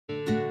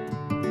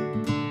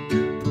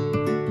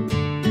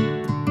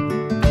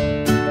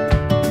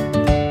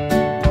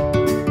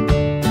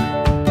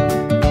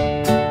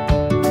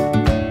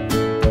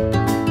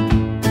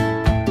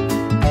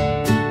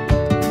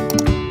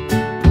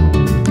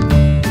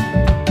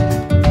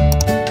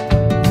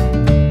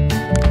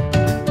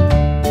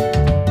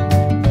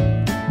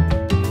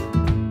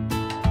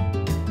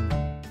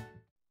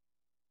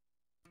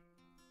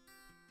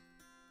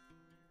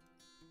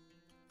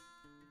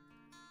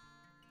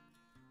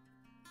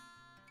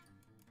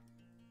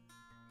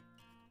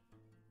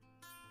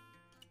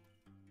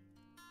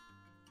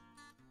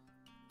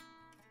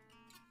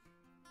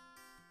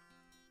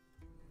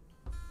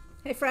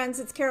Hey friends,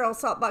 it's Carol,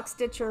 Saltbox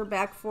Stitcher,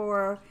 back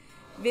for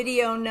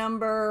video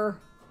number...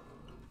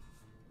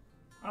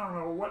 I don't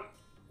know,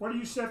 what do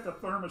you set the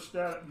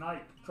thermostat at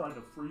night to try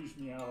to freeze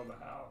me out of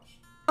the house?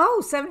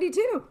 Oh,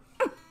 72.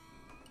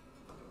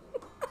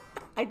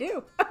 I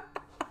do.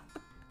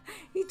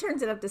 He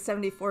turns it up to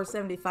 74,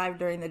 75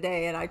 during the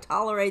day, and I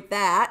tolerate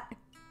that.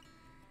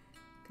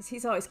 Because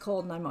he's always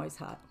cold and I'm always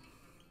hot.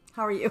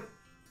 How are you?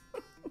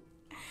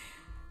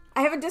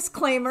 I have a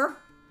disclaimer.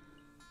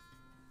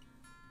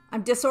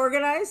 I'm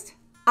disorganized.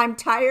 I'm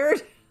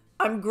tired.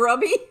 I'm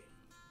grubby.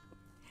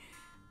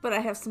 But I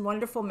have some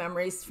wonderful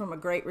memories from a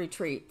great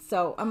retreat.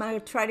 So I'm going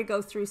to try to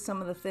go through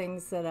some of the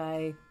things that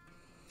I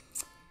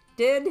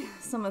did,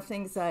 some of the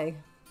things I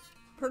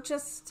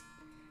purchased,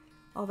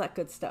 all that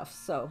good stuff.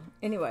 So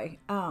anyway,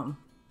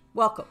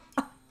 welcome.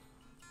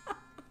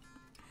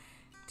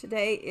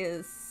 Today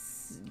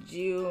is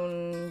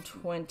June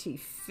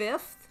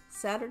 25th,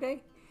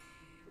 Saturday.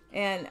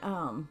 And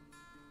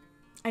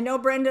I know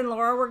Brenda and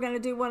Laura were going to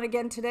do one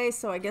again today,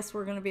 so I guess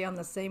we're going to be on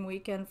the same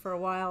weekend for a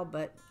while,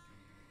 but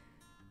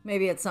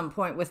maybe at some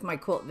point with my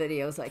quilt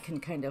videos I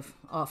can kind of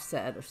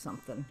offset or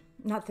something.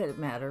 Not that it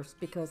matters,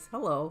 because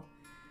hello,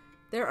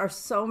 there are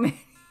so many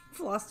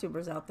floss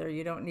tubers out there.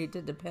 You don't need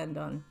to depend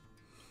on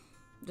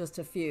just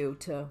a few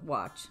to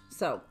watch.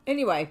 So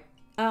anyway,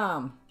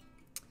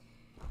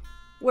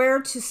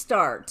 where to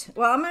start?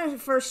 Well, I'm going to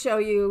first show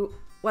you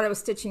what I was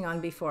stitching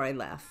on before I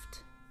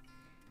left.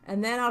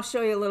 And then I'll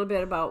show you a little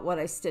bit about what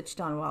I stitched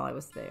on while I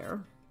was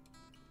there.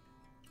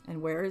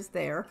 And where is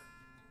there?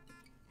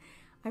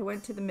 I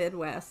went to the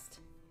Midwest.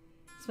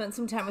 Spent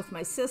some time with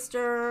my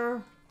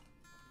sister.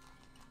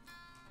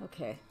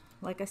 Okay,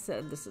 like I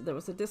said, there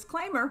was a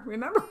disclaimer,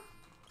 remember?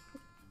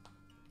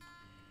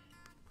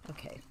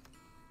 Okay.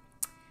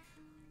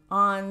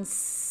 On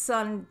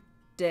Sunday,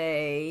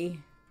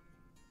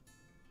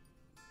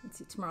 let's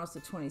see, tomorrow's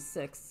the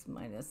 26th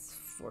minus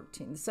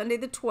 14. Sunday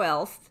the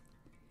 12th,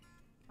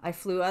 I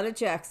flew out of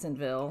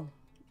Jacksonville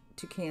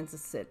to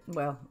Kansas City.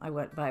 Well, I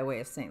went by way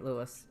of St.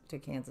 Louis to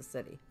Kansas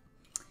City.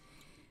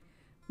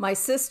 My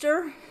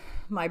sister,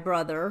 my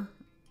brother,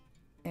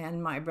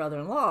 and my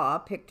brother-in-law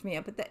picked me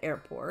up at the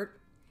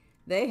airport.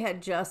 They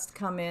had just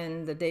come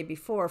in the day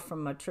before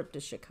from a trip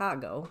to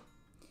Chicago.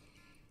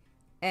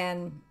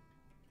 And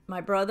my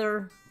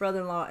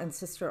brother-in-law, and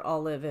sister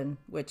all live in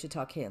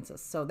Wichita,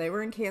 Kansas. So they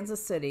were in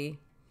Kansas City.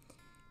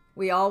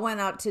 We all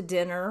went out to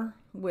dinner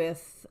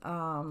with,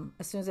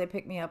 as soon as they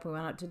picked me up, we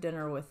went out to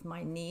dinner with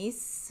my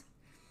niece,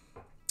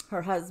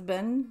 her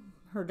husband,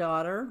 her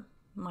daughter,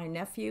 my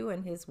nephew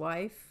and his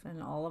wife,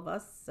 and all of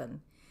us, and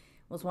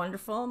it was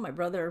wonderful. My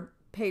brother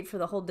paid for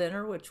the whole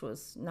dinner, which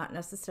was not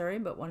necessary,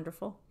 but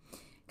wonderful.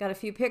 Got a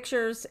few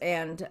pictures,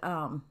 and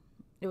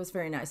it was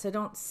very nice. I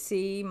don't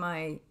see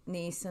my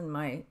niece and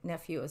my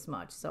nephew as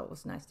much, so it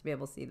was nice to be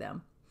able to see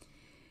them.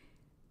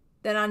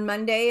 Then on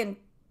Monday,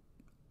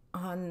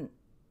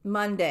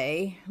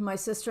 my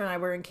sister and I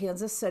were in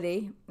Kansas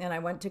City, and I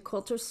went to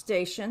Quilter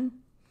Station.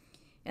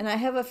 And I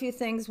have a few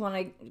things when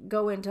I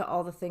go into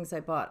all the things I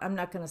bought. I'm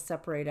not going to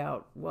separate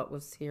out what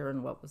was here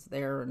and what was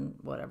there and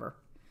whatever.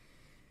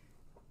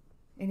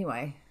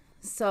 Anyway,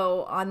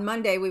 so on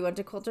Monday we went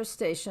to Quilter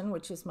Station,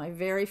 which is my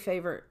very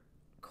favorite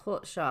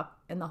quilt shop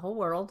in the whole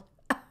world.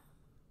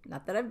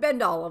 Not that I've been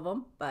to all of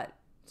them, but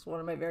it's one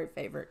of my very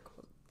favorite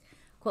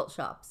quilt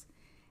shops.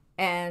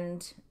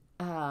 And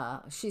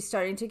she's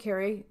starting to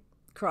carry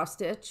cross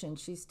stitch, and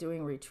she's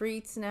doing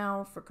retreats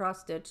now for cross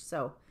stitch.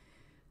 So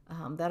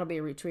that'll be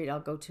a retreat I'll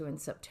go to in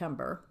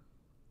September.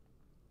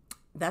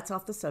 That's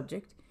off the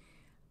subject.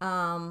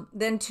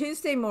 Then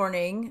Tuesday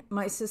morning,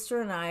 my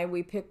sister and I,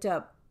 we picked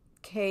up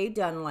Kay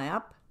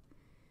Dunlap,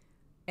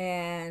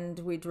 and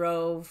we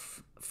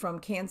drove from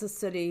Kansas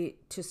City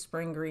to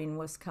Spring Green,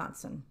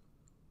 Wisconsin.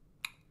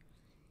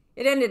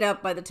 It ended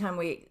up, by the time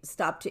we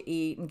stopped to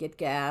eat and get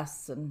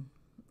gas and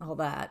all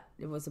that,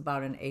 it was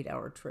about an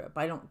 8-hour trip.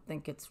 I don't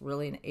think it's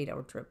really an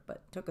 8-hour trip, but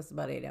it took us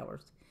about 8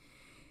 hours.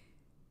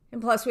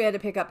 And plus we had to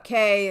pick up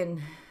Kay, and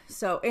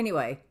so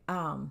anyway,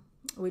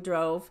 we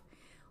drove.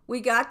 We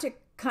got to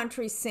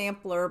Country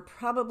Sampler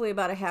probably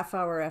about a half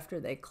hour after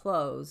they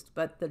closed,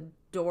 but the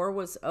door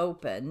was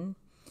open.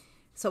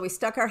 So we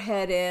stuck our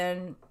head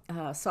in,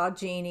 saw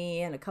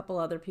Jeannie and a couple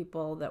other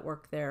people that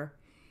work there.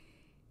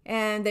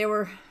 And they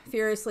were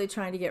furiously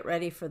trying to get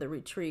ready for the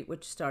retreat,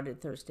 which started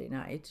Thursday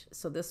night.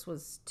 So this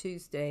was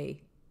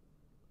Tuesday,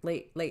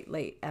 late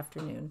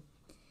afternoon.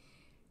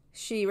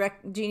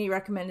 Jeannie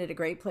recommended a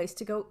great place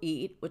to go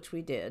eat, which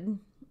we did.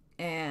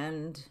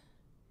 And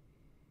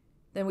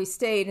then we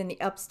stayed in the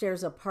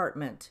upstairs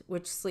apartment,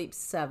 which sleeps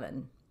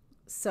 7.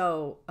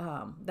 So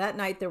that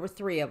night there were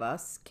 3 of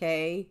us.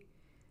 Kay,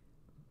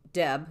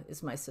 Deb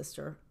is my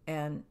sister,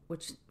 and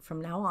which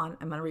from now on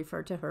I'm going to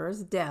refer to her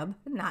as Deb,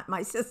 not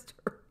my sister.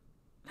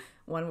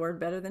 One word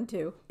better than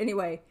 2.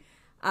 Anyway,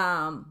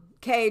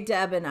 Kay,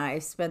 Deb, and I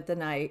spent the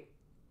night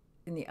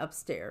in the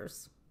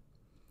upstairs.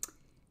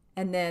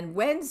 And then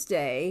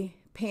Wednesday,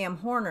 Pam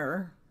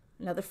Horner,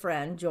 another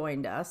friend,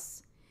 joined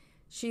us.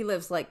 She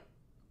lives like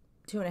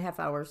 2.5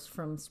 hours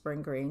from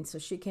Spring Green. So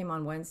she came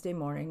on Wednesday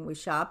morning. We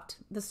shopped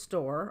the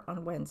store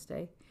on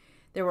Wednesday.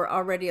 There were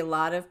already a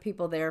lot of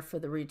people there for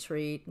the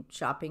retreat,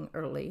 shopping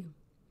early.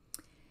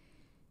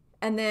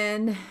 And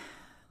then,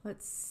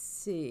 let's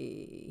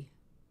see.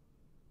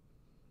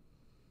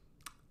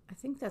 I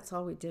think that's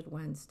all we did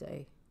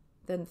Wednesday.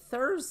 Then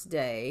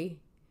Thursday,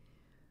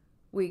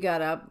 we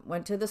got up,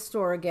 went to the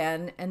store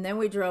again, and then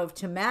we drove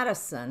to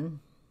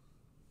Madison.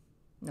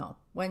 No,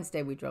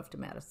 Wednesday we drove to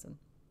Madison.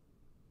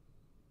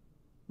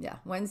 Yeah,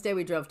 Wednesday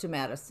we drove to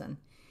Madison.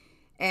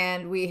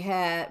 And we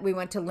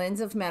went to Lynn's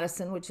of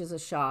Medicine, which is a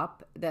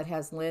shop that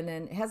has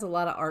linen. It has a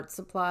lot of art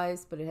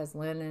supplies, but it has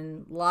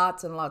linen,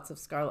 lots and lots of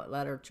scarlet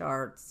letter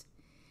charts.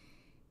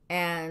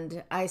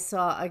 And I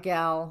saw a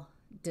gal,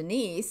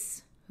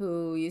 Denise,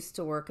 who used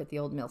to work at the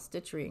Old Mill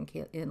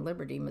Stitchery in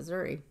Liberty,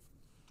 Missouri.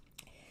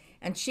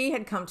 And she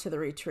had come to the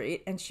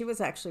retreat, and she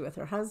was actually with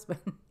her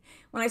husband.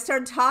 When I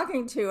started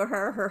talking to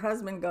her, her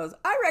husband goes,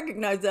 "I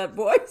recognize that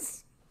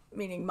voice,"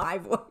 meaning my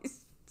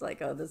voice. It's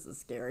like, oh, this is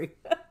scary.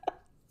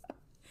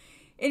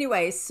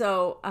 Anyway,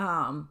 so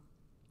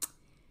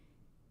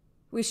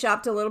we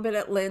shopped a little bit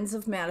at Lynn's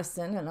of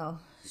Madison, and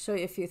I'll show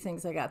you a few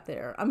things I got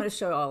there. I'm going to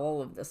show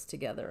all of this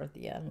together at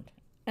the end.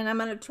 And I'm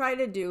going to try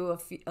to do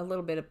a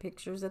little bit of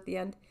pictures at the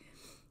end.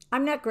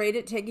 I'm not great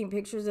at taking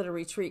pictures at a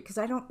retreat because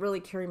I don't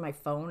really carry my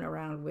phone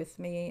around with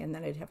me, and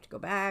then I'd have to go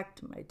back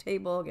to my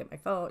table, get my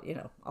phone, you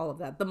know, all of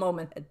that. The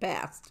moment had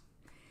passed.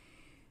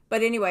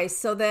 But anyway,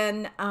 so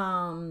then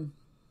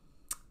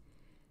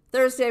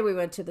Thursday we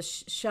went to the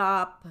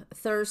shop.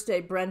 Thursday,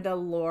 Brenda,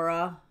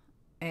 Laura,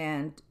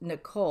 and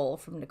Nicole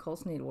from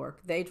Nicole's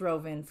Needlework, they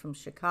drove in from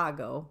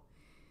Chicago.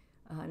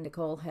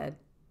 Nicole had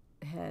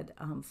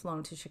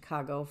flown to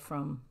Chicago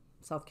from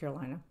South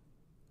Carolina.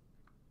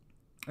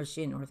 Or is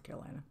she in North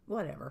Carolina?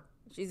 Whatever.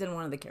 She's in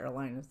one of the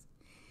Carolinas.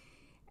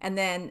 And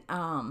then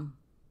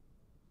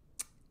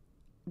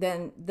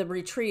the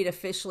retreat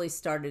officially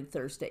started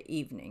Thursday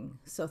evening.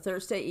 So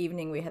Thursday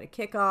evening we had a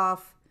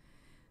kickoff.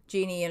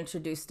 Jeannie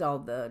introduced all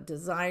the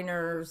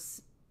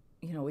designers.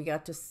 You know, we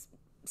got to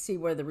see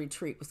where the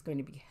retreat was going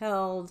to be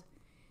held.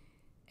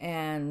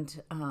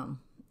 And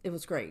it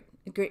was great.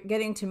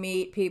 Getting to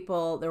meet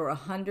people. There were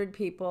 100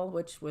 people,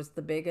 which was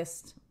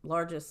the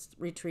largest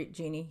retreat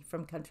Jeannie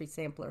from Country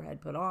Sampler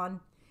had put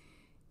on.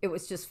 It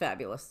was just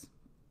fabulous.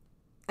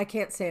 I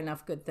can't say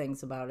enough good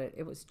things about it.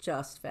 It was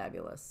just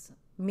fabulous.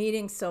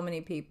 Meeting so many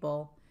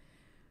people,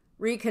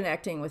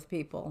 reconnecting with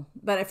people.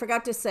 But I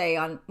forgot to say,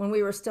 when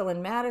we were still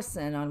in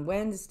Madison on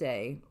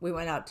Wednesday, we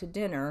went out to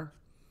dinner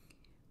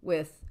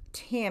with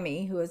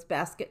Tammy, who is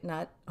Basket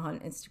Nut on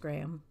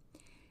Instagram,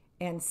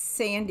 and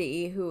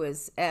Sandy, who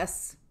is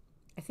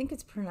I think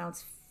it's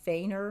pronounced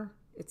Feigner.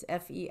 It's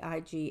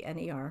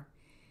Feigner,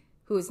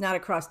 who is not a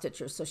cross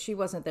stitcher, so she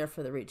wasn't there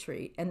for the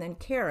retreat. And then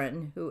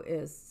Karen, who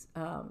is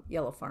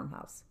Yellow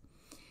Farmhouse.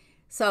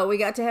 So we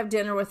got to have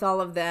dinner with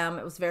all of them.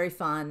 It was very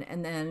fun.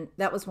 And then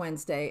that was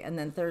Wednesday. And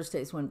then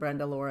Thursday's when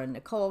Brenda, Laura, and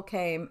Nicole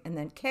came. And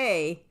then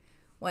Kay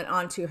went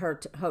on to her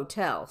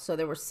hotel. So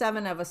there were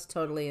 7 of us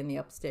totally in the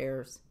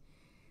upstairs.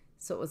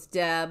 So it was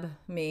Deb,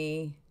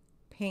 me,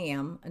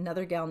 Pam,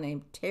 another gal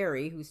named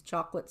Terry, who's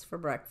chocolates for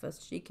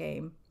breakfast. She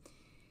came.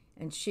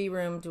 And she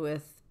roomed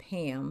with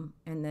Pam,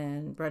 and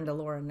then Brenda,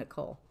 Laura, and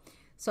Nicole.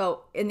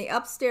 So in the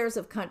upstairs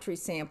of Country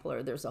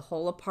Sampler, there's a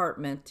whole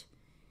apartment.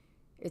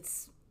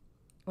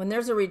 When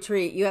there's a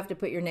retreat, you have to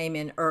put your name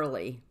in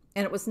early.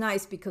 And it was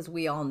nice because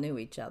we all knew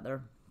each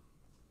other.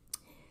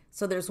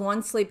 So there's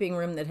one sleeping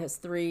room that has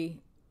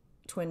 3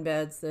 twin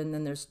beds, and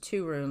then there's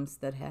 2 rooms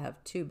that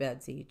have 2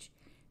 beds each.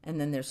 And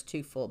then there's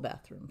 2 full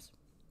bathrooms,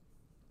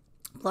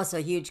 plus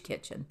a huge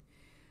kitchen.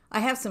 I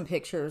have some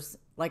pictures.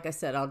 Like I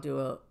said,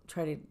 I'll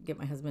try to get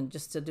my husband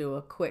just to do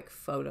a quick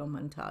photo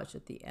montage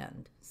at the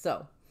end.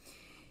 So,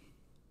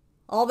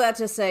 all that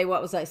to say,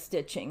 what was I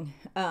stitching?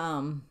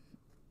 And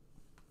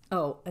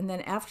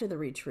then after the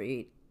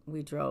retreat,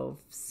 we drove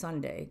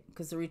Sunday,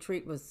 because the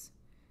retreat was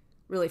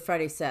really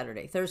Friday,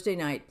 Saturday. Thursday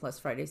night plus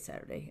Friday,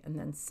 Saturday. And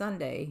then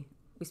Sunday,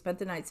 we spent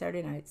the night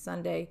Saturday night.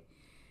 Sunday,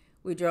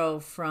 we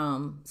drove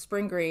from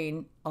Spring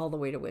Green all the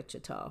way to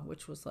Wichita,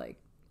 which was like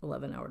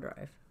 11-hour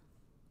drive.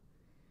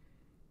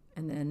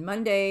 And then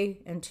Monday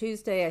and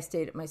Tuesday, I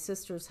stayed at my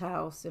sister's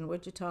house in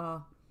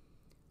Wichita.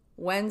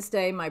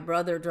 Wednesday, my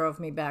brother drove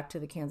me back to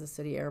the Kansas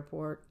City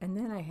airport. And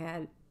then I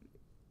had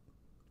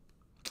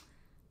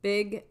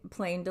big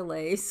plane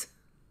delays,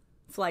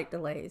 flight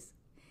delays.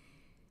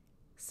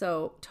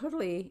 So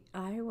totally,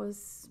 I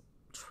was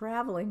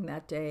traveling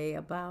that day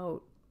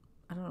about,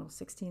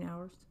 16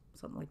 hours,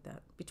 something like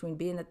that, between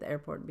being at the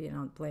airport and being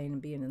on the plane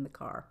and being in the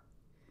car.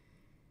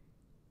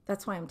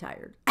 That's why I'm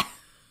tired.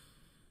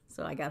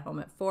 So I got home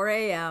at 4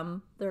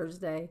 a.m.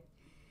 Thursday.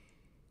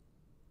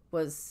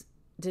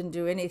 Didn't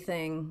do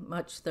anything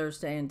much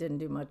Thursday and didn't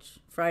do much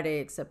Friday,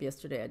 except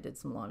yesterday I did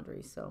some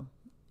laundry. So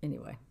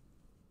anyway,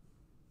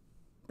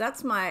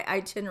 that's my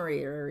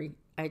itinerary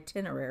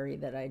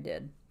that I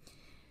did.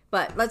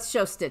 But let's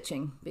show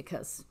stitching,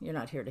 because you're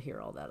not here to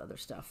hear all that other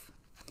stuff.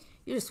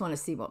 You just want to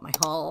see what my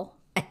haul.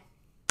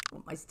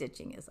 what my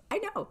stitching is. I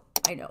know.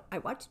 I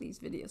watch these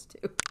videos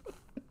too.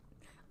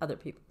 Other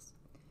people's.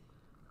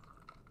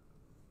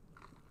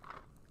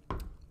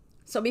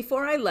 So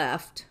before I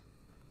left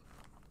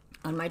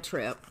on my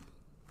trip,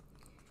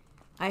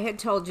 I had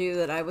told you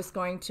that I was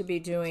going to be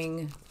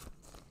doing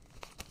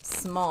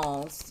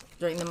smalls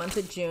during the month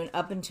of June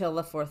up until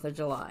the 4th of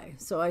July.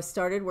 So I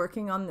started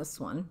working on this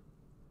one.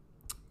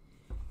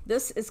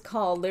 This is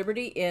called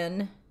Liberty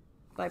Inn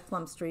by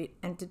Plum Street.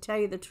 And to tell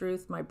you the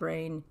truth, my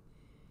brain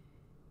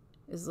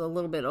is a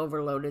little bit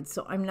overloaded,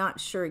 so I'm not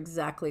sure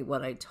exactly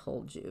what I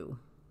told you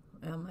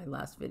in my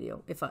last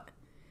video.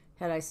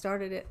 Had I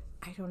started it,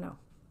 I don't know.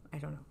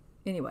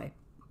 Anyway,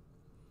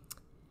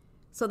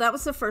 so that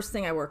was the first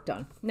thing I worked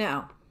on.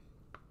 Now,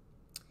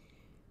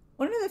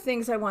 one of the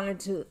things I wanted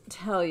to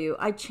tell you,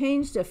 I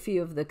changed a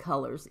few of the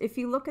colors. If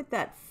you look at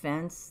that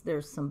fence,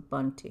 there's some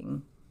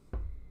bunting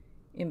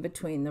in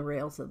between the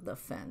rails of the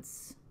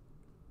fence.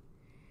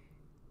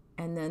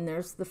 And then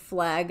there's the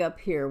flag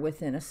up here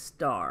within a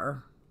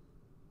star.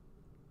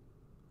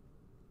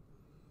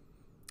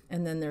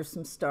 And then there's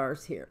some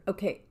stars here.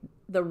 Okay,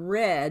 the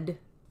red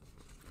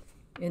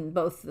in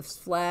both the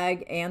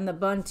flag and the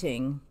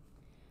bunting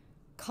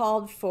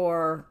called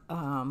for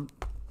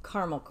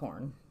caramel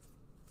corn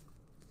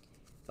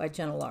by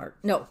Gentle Art.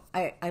 No,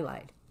 I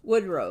lied.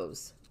 Wood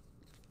Rose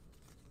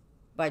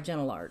by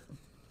Gentle Art.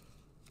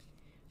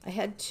 I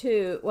had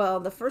two. Well,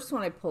 the first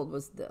one I pulled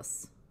was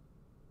this.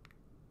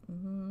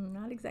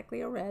 Not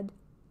exactly a red.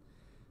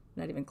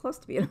 Not even close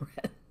to being a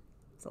red.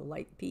 It's a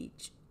light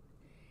peach.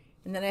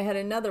 And then I had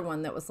another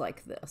one that was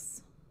like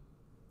this.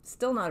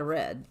 Still not a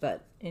red,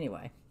 but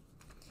anyway.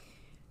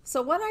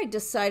 So what I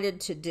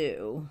decided to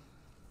do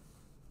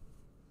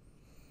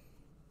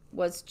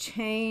was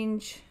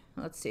change,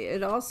 let's see, it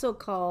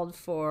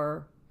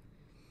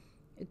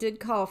did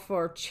call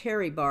for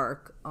cherry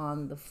bark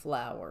on the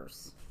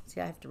flowers.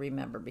 See, I have to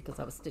remember because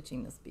I was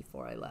stitching this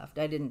before I left.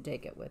 I didn't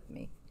take it with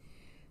me.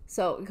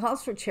 So it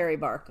calls for cherry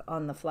bark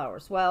on the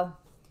flowers. Well,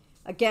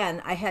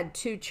 again, I had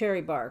two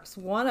cherry barks.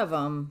 One of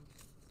them,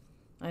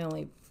 I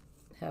only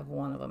have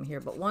one of them here,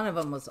 but one of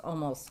them was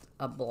almost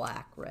a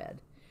black red.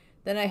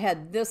 Then I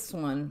had this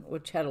one,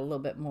 which had a little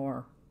bit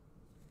more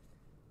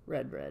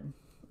red.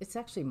 It's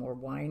actually more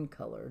wine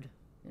colored,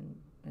 and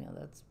yeah,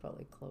 that's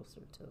probably closer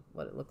to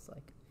what it looks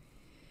like.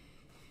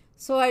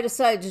 So I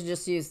decided to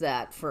just use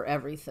that for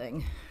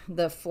everything.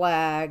 The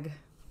flag,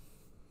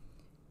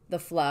 the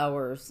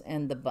flowers,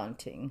 and the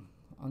bunting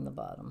on the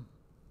bottom.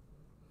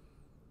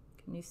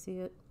 Can you see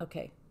it?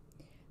 Okay.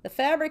 The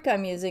fabric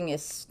I'm using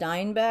is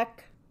Steinbeck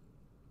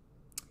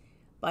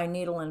by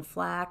Needle and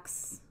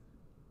Flax.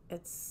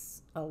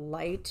 It's a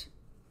light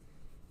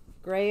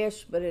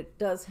grayish, but it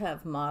does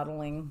have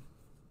modeling.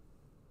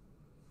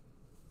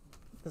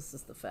 This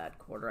is the fat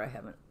quarter. I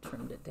haven't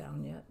trimmed it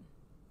down yet.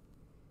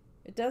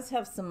 It does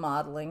have some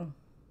modeling.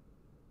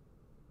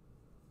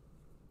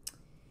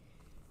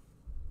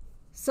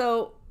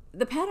 So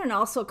the pattern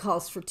also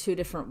calls for two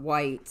different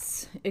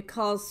whites. It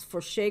calls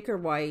for Shaker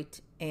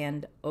White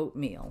and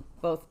Oatmeal,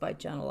 both by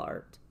Gentle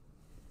Art.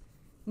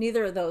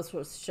 Neither of those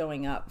was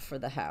showing up for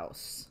the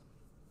house.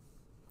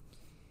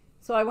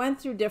 So I went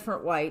through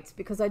different whites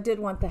because I did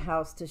want the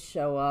house to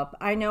show up.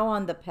 I know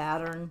on the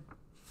pattern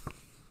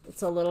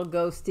it's a little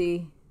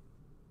ghosty.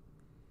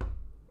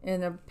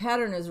 And the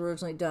pattern is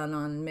originally done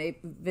on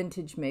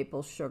Vintage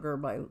Maple Sugar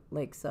by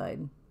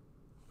Lakeside.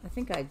 I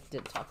think I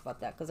did talk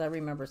about that because I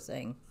remember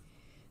saying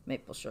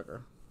maple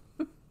sugar.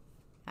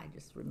 I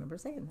just remember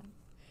saying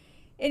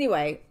that.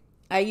 Anyway,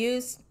 I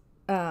used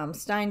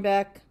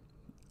Steinbeck.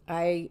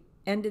 I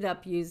ended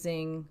up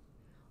using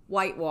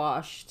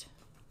Whitewashed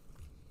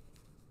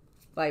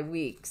by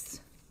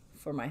Weeks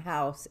for my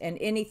house and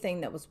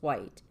anything that was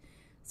white.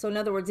 So in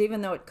other words,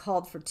 even though it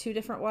called for two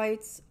different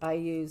whites, I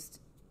used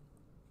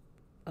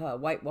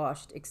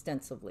Whitewashed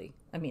extensively.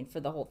 I mean, for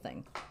the whole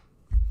thing.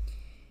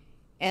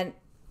 And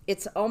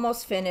it's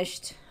almost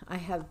finished. I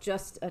have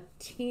just a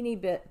teeny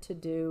bit to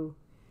do,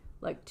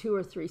 like 2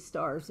 or 3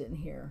 stars in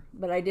here.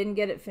 But I didn't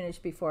get it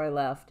finished before I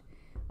left.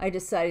 I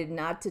decided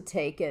not to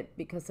take it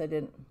because I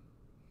didn't,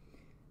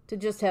 to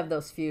just have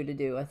those few to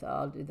do. I thought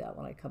I'll do that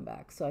when I come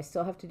back. So I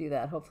still have to do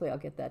that. Hopefully I'll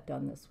get that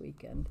done this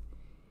weekend.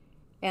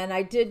 And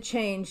I did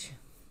change,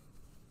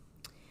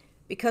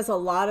 because a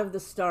lot of the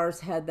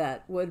stars had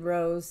that wood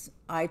rose,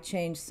 I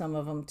changed some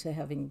of them to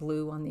having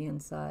blue on the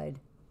inside.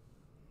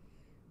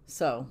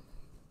 So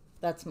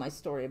that's my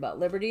story about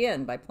Liberty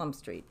Inn by Plum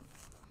Street.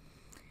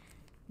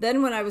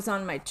 Then when I was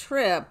on my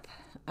trip,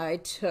 I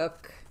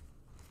took,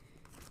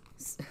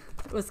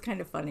 it was kind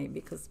of funny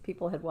because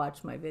people had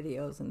watched my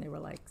videos and they were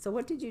like, so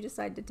what did you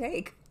decide to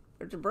take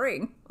or to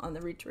bring on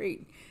the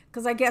retreat?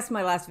 Because I guess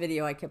my last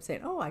video I kept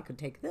saying, oh, I could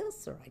take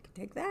this or I could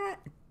take that.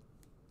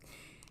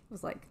 It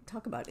was like,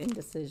 talk about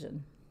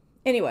indecision.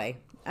 Anyway,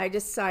 I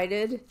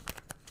decided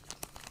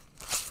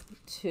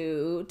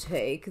to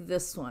take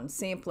this one,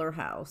 Sampler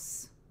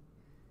House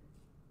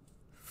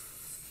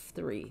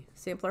 3.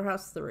 Sampler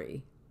House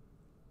 3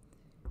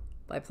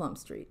 by Plum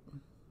Street.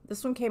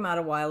 This one came out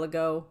a while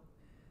ago.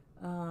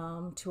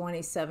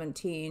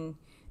 2017.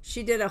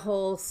 She did a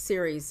whole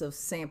series of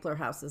sampler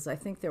houses. I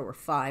think there were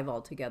 5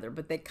 altogether,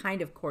 but they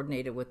kind of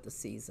coordinated with the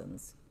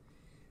seasons.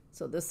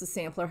 So this is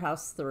sampler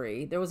house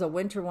 3. There was a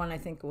winter one, I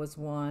think it was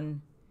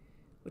 1,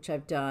 which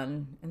I've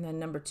done. And then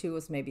number 2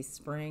 was maybe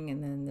spring.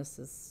 And then this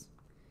is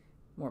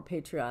more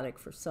patriotic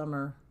for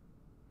summer.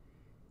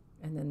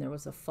 And then there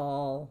was a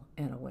fall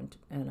and a winter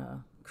and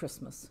a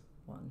Christmas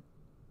one.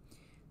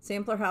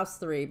 Sampler house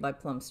 3 by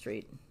Plum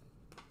Street.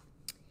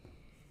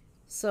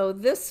 So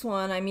this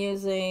one I'm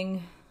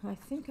using, I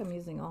think I'm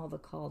using all the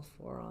called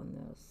for on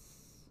this.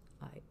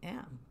 I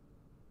am.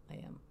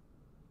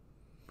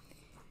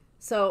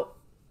 So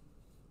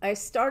I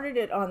started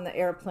it on the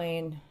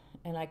airplane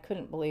and I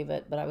couldn't believe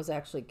it, but I was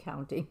actually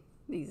counting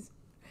these.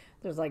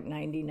 There's like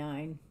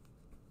 99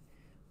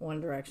 one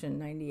direction,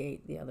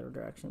 98 the other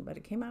direction, but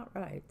it came out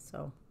right.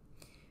 So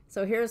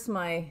here's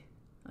my,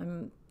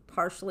 I'm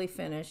partially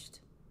finished.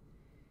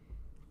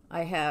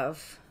 I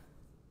have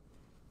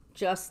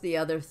just the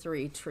other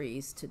 3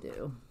 trees to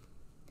do.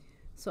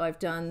 So I've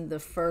done the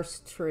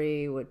first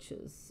tree, which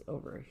is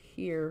over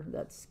here,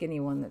 that skinny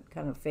one that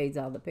kind of fades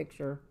out of the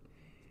picture.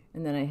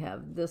 And then I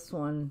have this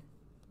one,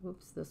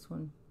 whoops, this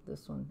one,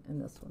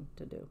 and this one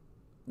to do.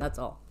 That's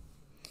all.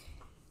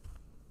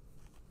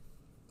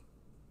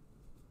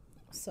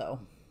 So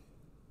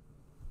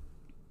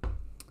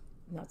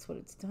that's what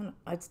it's done.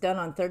 It's done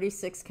on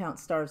 36 Count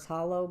Stars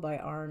Hollow by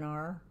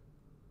R&R.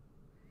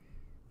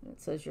 It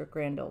says your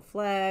grand old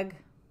flag.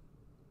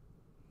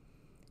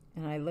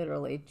 And I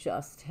literally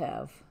just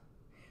have,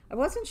 I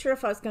wasn't sure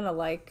if I was going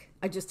to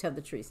I just have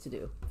the trees to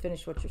do.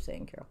 Finish what you're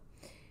saying,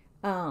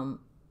 Carol.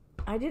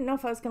 I didn't know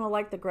if I was going to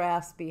like the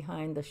grass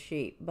behind the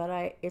sheep,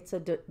 but it's a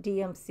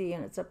DMC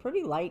and it's a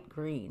pretty light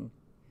green.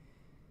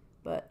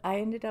 But I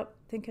ended up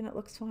thinking it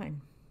looks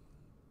fine.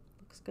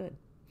 Looks good.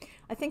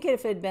 I think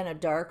if it had been a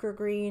darker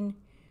green,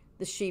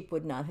 the sheep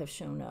would not have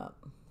shown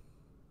up.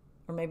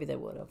 Or maybe they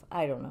would have.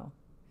 I don't know.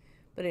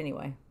 But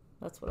anyway,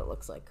 that's what it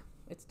looks like.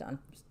 It's done.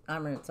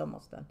 It's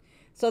almost done.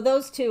 So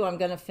those 2 I'm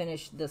going to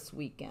finish this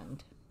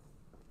weekend.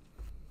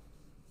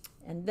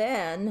 And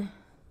then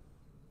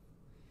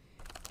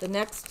the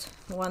next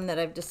one that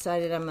I've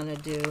decided I'm going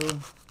to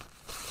do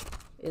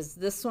is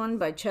this one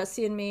by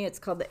Chessie and me. It's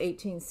called the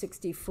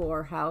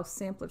 1864 House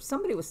Sampler.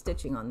 Somebody was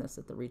stitching on this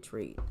at the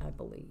retreat, I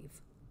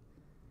believe.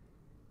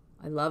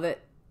 I love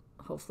it.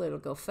 Hopefully it'll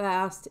go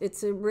fast.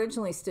 It's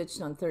originally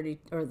stitched on 30,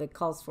 or the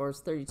calls for is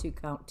 32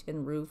 count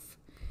tin roof.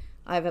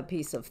 I have a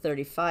piece of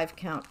 35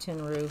 count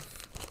tin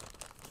roof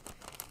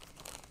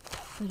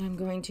that I'm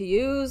going to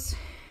use.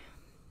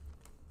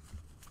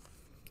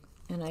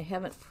 And I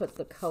haven't put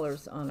the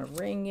colors on a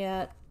ring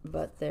yet,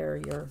 but they're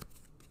your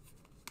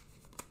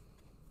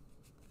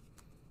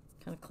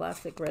kind of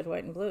classic red,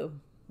 white, and blue.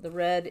 The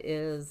red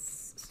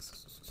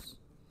is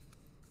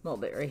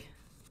Mulberry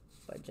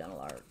by Gentle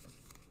Art.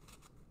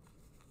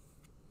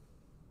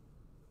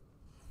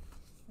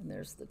 And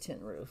there's the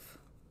tin roof.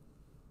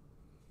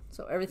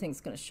 So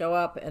everything's going to show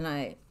up, and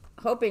I'm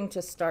hoping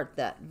to start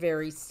that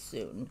very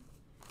soon.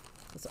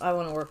 So I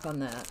want to work on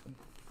that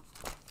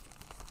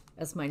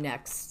as my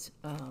next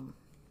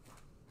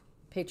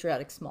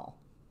patriotic small.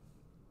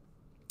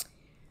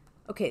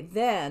 Okay,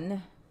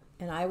 then,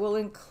 and I will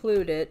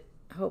include it,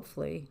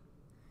 hopefully,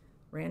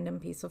 random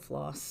piece of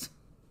floss.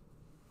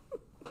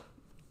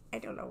 I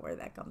don't know where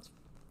that comes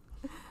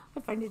from. I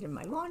find it in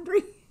my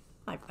laundry.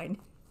 I find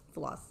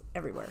floss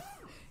everywhere.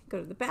 Go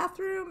to the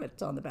bathroom,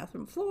 it's on the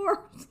bathroom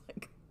floor. It's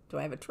like, do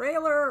I have a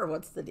trailer or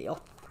what's the deal?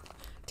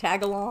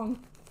 Tag along.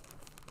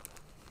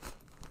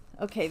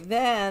 Okay,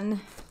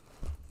 then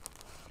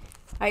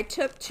I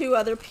took 2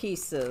 other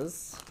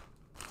pieces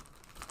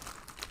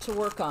to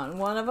work on.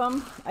 One of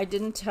them I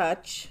didn't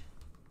touch,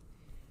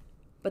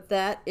 but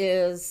that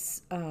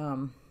is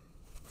Come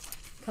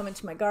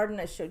Into My Garden.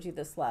 I showed you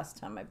this last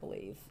time, I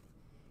believe.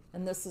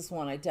 And this is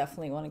one I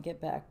definitely want to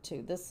get back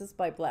to. This is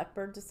by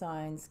Blackbird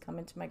Designs, Come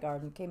Into My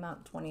Garden. Came out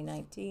in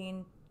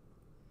 2019.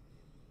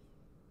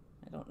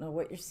 I don't know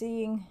what you're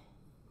seeing.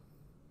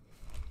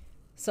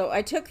 So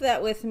I took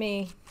that with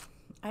me.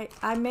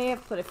 I may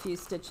have put a few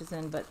stitches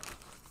in, but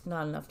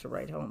not enough to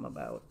write home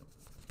about.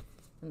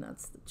 And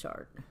that's the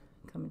chart.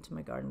 Come Into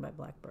My Garden by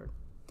Blackbird.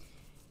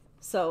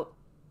 So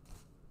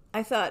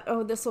I thought,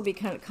 oh, this will be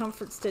kind of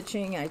comfort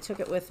stitching. I took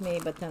it with me,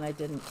 but then I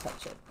didn't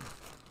touch it.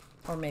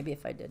 Or maybe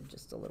if I did,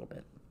 just a little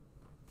bit.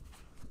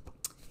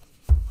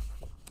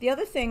 The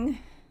other thing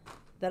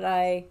that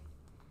I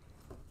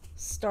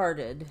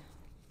started,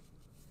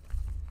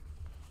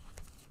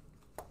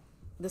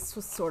 this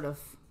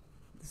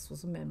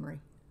was a memory.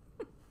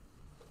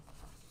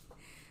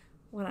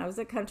 When I was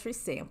a country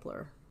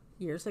sampler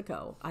years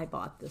ago, I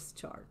bought this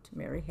chart,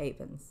 Mary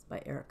Havens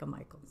by Erica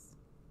Michaels.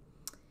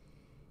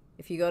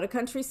 If you go to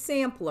Country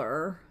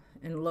Sampler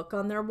and look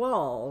on their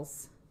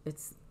walls,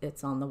 it's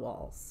on the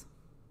walls.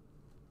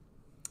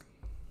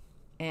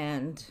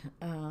 And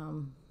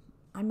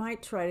I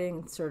might try to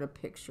insert a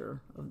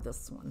picture of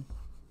this one.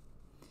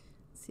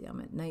 See,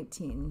 I'm at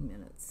 19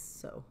 minutes.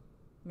 So,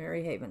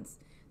 Mary Havens.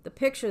 The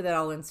picture that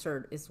I'll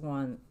insert is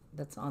one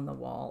that's on the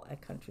wall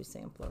at Country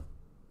Sampler.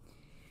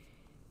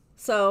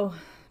 So,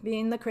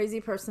 being the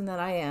crazy person that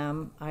I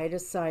am, I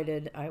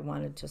decided I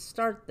wanted to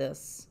start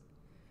this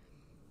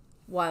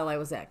while I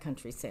was at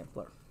Country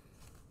Sampler.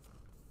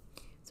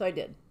 So I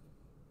did.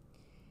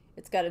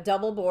 It's got a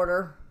double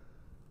border,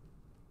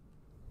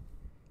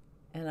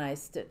 and I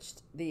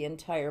stitched the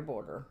entire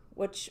border,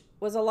 which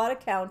was a lot of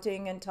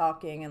counting and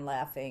talking and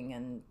laughing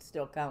and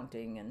still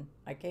counting, and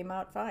I came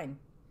out fine.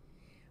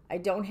 I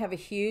don't have a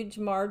huge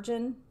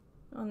margin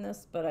on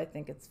this, but I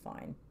think it's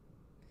fine.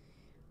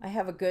 I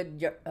have a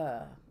good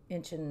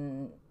inch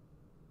and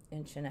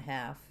a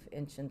half,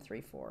 inch and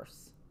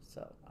 3/4,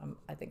 so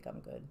I think I'm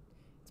good.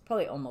 It's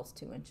probably almost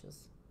 2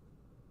 inches.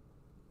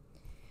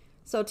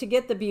 So to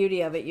get the beauty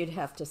of it, you'd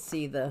have to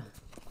see the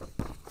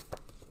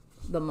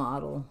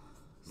model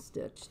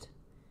stitched.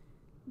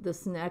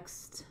 This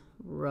next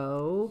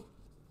row,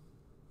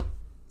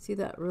 see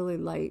that really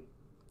light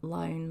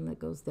line that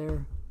goes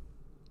there?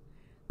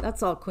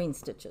 That's all queen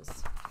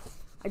stitches.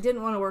 I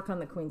didn't want to work on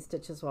the queen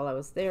stitches while I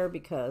was there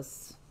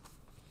because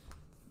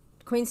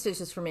queen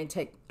stitches for me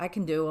I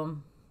can do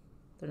them.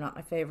 They're not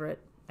my favorite.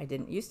 I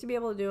didn't used to be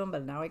able to do them,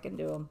 but now I can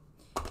do them.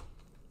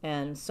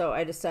 And so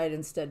I decided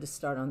instead to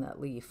start on that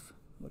leaf,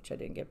 which I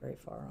didn't get very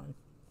far on.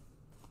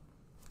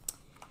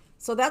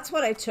 So that's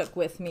what I took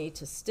with me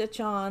to stitch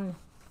on.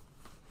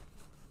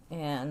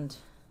 And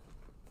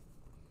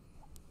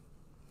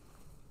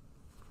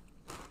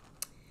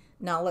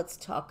now let's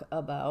talk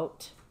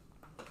about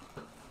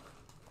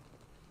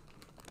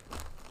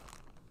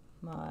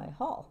my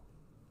haul.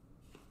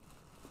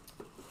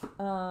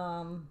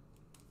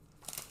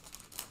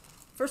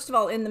 First of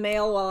all, in the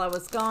mail while I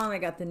was gone, I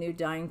got the new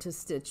Dying to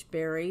Stitch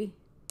Berry.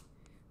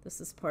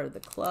 This is part of the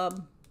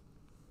club.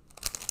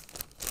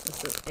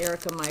 This is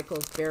Erica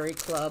Michaels Berry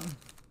Club.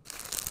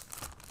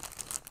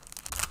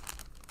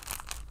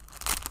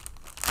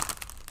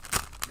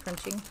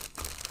 Crunching.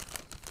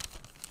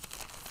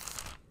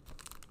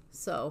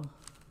 So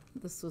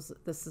this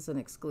is an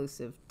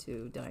exclusive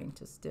to Dying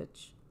to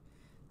Stitch.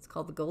 It's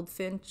called the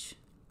Goldfinch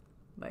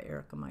by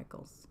Erica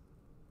Michaels.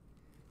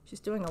 She's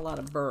doing a lot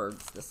of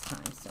birds this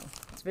time, so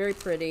it's very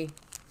pretty.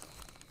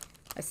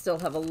 I still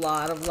have a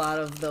lot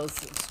of those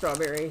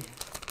strawberry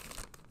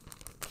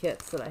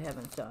kits that I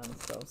haven't done,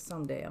 so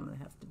someday I'm going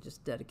to have to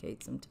just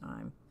dedicate some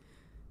time.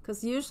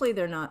 Because usually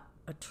they're not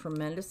a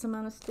tremendous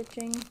amount of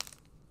stitching,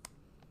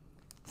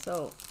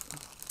 so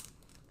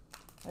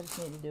I just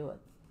need to do it.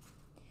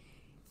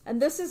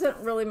 And this isn't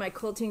really my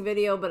quilting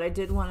video, but I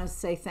did want to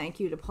say thank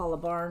you to Paula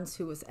Barnes,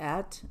 who was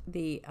at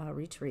the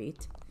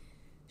retreat.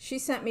 She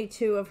sent me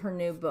 2 of her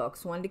new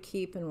books, one to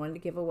keep and one to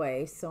give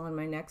away. So in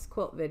my next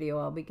quilt video,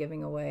 I'll be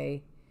giving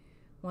away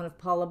one of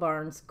Paula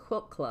Barnes'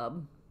 Quilt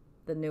Club,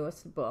 the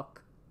newest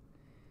book.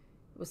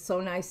 It was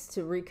so nice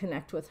to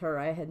reconnect with her.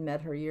 I had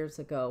met her years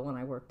ago when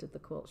I worked at the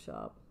quilt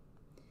shop.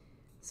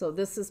 So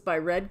this is by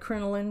Red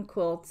Crinoline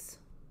Quilts,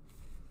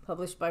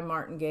 published by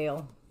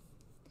Martingale,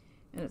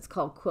 and it's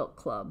called Quilt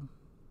Club.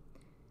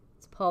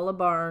 It's Paula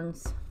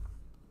Barnes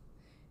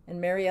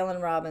and Mary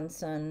Ellen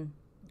Robinson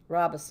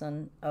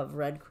of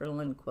Red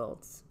Crinoline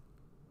Quilts.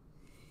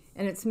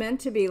 And it's meant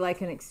to be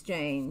like an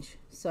exchange.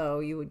 So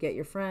you would get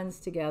your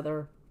friends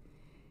together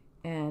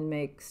and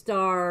make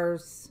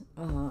stars,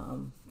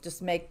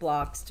 just make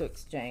blocks to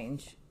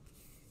exchange.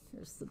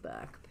 Here's the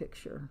back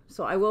picture.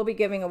 So I will be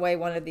giving away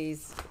one of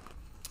these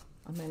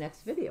on my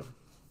next video,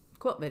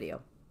 quilt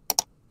video.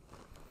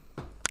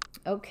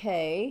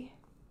 Okay.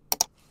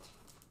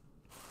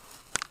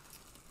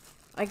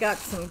 I got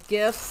some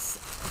gifts.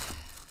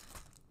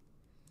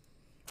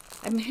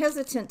 I'm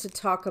hesitant to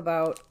talk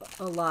about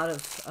a lot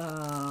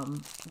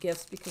of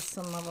gifts because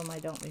some of them I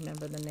don't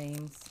remember the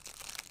names.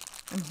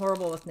 I'm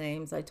horrible with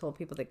names. I told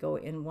people that go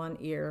in one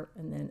ear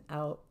and then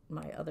out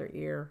my other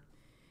ear.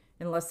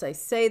 Unless I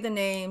say the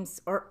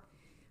names. Or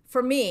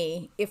for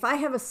me, if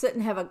I sit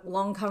and have a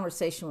long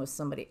conversation with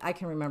somebody, I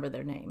can remember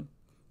their name.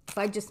 If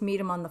I just meet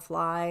them on the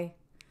fly,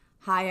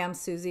 hi, I'm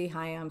Susie,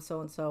 hi, I'm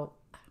so-and-so,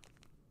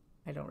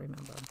 I don't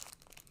remember.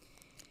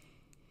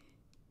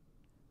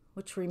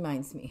 Which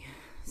reminds me.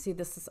 See,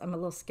 I'm a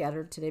little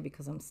scattered today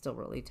because I'm still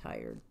really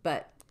tired.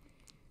 But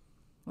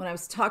when I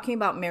was talking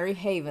about Mary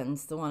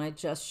Havens, the one I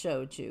just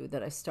showed you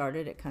that I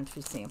started at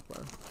Country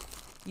Sampler,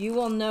 you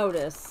will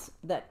notice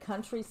that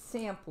Country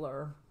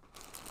Sampler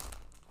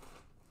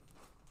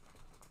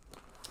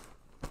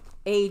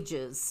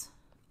ages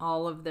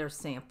all of their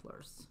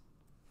samplers.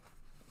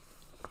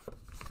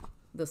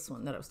 This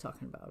one that I was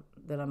talking about,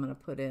 that I'm going to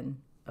put in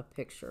a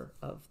picture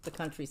of the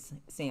Country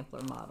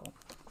Sampler model.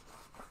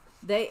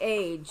 They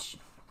age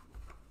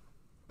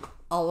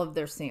all of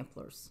their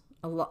samplers,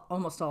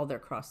 almost all their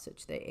cross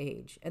stitch, they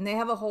age. And they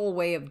have a whole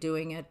way of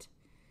doing it.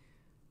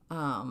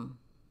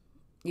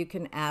 You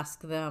can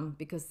ask them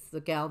because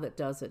the gal that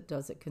does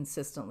it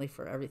consistently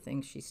for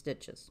everything she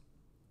stitches.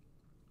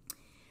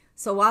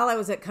 So while I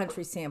was at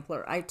Country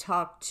Sampler, I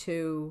talked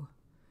to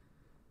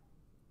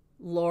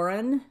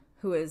Lauren,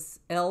 who is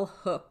L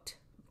Hooked.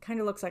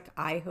 Kind of looks like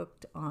I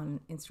Hooked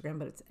on Instagram,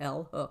 but it's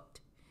L Hooked.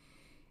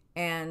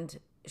 And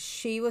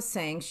she was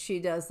saying she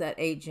does that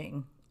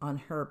aging on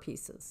her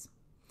pieces.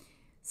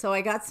 So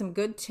I got some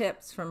good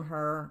tips from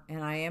her,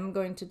 and I am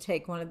going to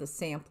take one of the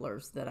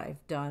samplers that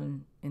I've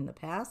done in the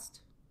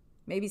past.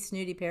 Maybe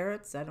Snooty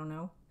Parrots, I don't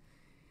know.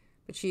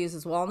 But she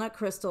uses walnut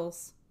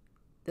crystals.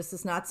 This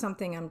is not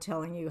something I'm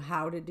telling you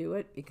how to do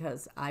it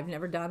because I've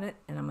never done it,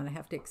 and I'm going to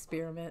have to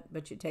experiment.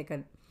 But you take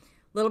a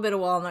little bit of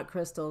walnut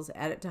crystals,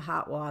 add it to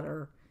hot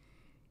water,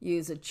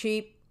 use a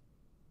cheap,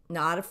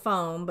 not a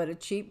foam, but a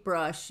cheap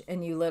brush,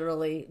 and you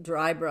literally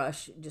dry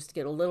brush, just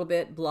get a little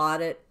bit,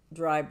 blot it,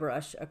 dry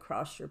brush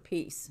across your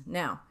piece.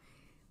 Now,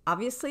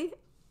 obviously,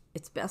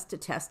 it's best to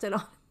test it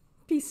on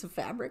a piece of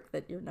fabric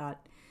that you're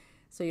not,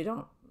 so you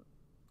don't,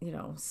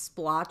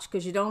 splotch,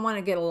 because you don't want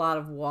to get a lot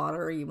of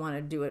water. You want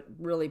to do it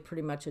really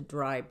pretty much a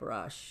dry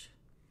brush.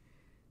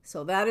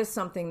 So that is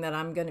something that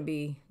I'm going to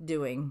be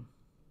doing,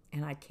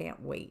 and I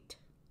can't wait.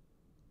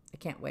 I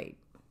can't wait.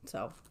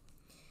 So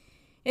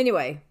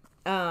anyway,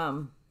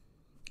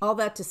 all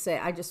that to say,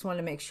 I just want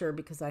to make sure,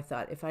 because I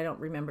thought if I don't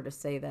remember to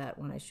say that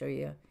when I show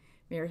you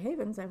Mary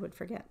Havens, I would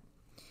forget.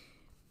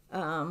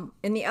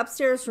 In the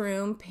upstairs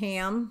room,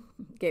 Pam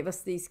gave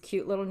us these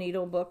cute little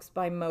needle books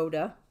by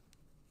Moda.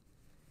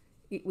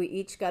 We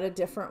each got a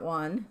different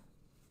one.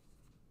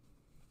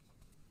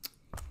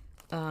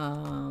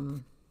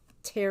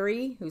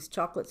 Terry, who's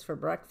Chocolates for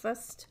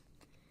Breakfast,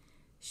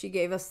 she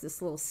gave us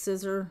this little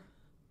scissor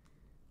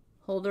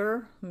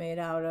holder made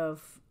out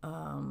of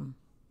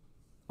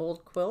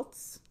old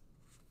quilts.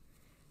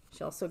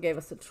 She also gave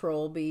us a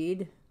troll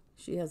bead.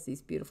 She has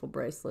these beautiful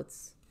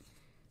bracelets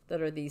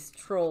that are these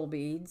troll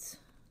beads.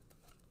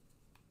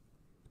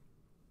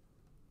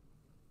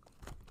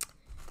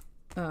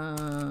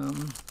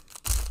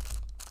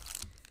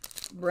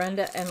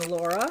 Brenda and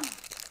Laura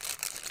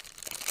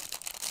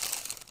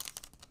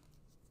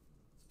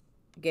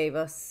gave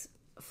us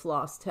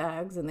floss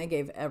tags, and they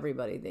gave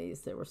everybody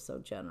these. They were so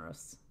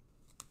generous.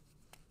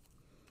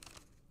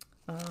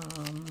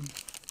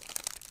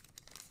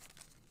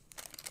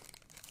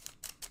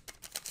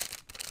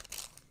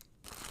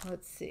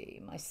 Let's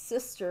see. My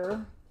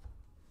sister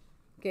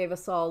gave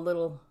us all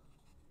little,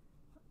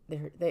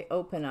 they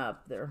open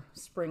up, they're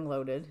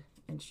spring-loaded,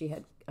 and she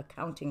had a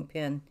counting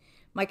pin.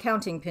 My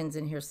counting pin's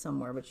in here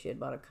somewhere, but she had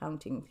bought a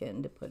counting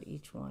pin to put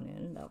each one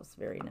in. That was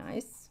very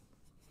nice.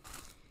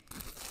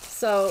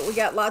 So we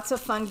got lots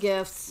of fun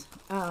gifts.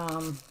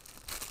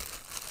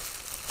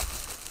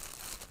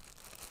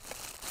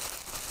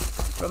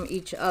 From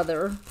each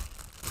other.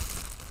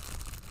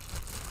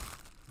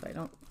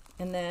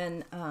 And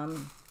then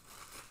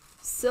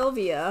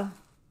Sylvia,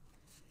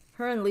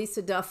 her and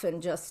Lisa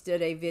Duffin just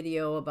did a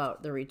video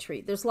about the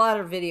retreat. There's a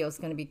lot of videos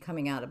going to be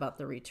coming out about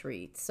the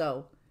retreat.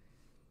 So,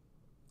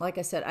 like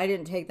I said, I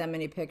didn't take that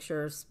many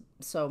pictures,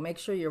 so make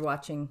sure you're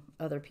watching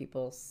other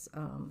people's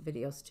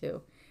videos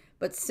too.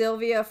 But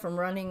Sylvia from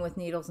Running with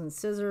Needles and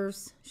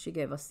Scissors, she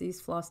gave us these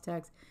floss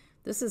tags.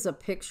 This is a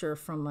picture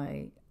from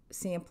my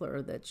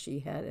sampler that she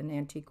had, an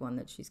antique one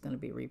that she's going to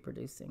be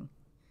reproducing.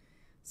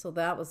 So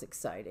that was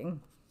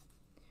exciting.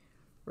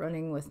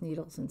 Running with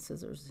Needles and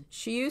Scissors.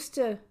 She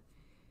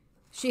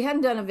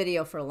hadn't done a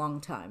video for a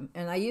long time,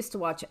 and I used to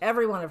watch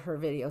every one of her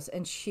videos,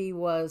 and she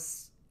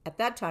was, at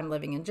that time,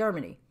 living in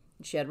Germany.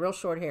 She had real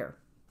short hair.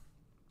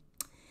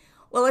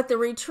 Well, at the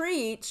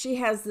retreat, she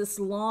has this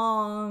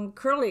long,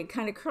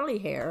 kind of curly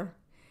hair.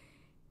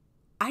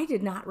 I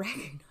did not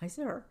recognize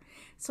her.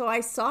 So I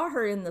saw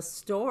her in the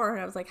store,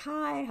 and I was like,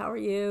 hi, how are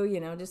you?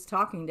 Just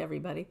talking to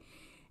everybody.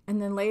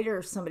 And then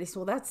later somebody said,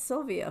 well, that's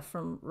Sylvia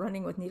from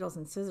Running with Needles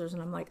and Scissors.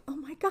 And I'm like, oh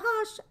my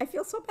gosh, I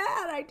feel so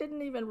bad. I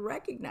didn't even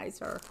recognize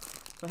her.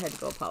 So I had to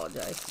go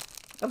apologize.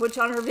 Of which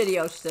on her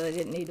video, she said I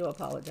didn't need to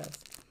apologize.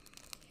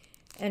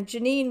 And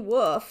Janine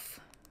Wolf,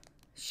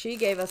 she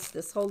gave us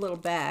this whole little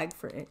bag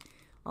for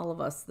all of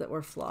us that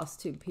were floss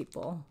tube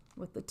people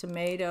with the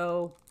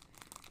tomato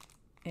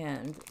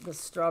and the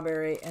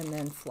strawberry and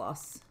then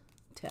floss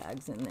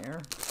tags in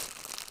there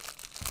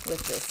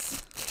with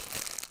this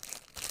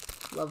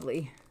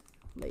lovely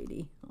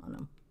lady on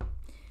them.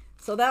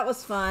 So that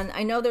was fun.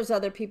 I know there's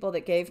other people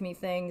that gave me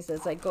things.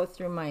 As I go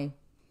through my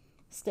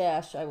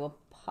stash, I will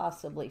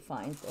possibly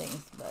find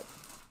things. But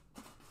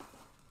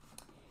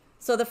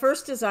so the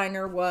first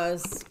designer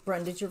was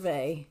Brenda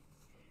Gervais.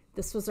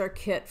 This was our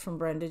kit from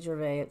Brenda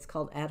Gervais. It's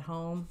called At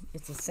Home.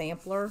 It's a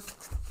sampler.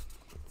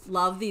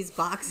 Love these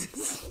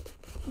boxes.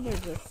 They're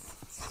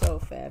just so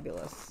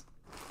fabulous.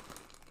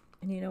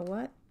 And you know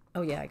what?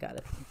 Oh yeah, I got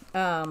it.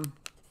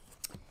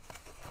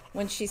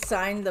 When she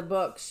signed the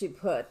book, she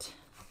put,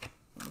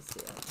 let me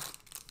see, I'll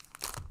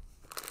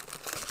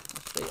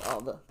show you all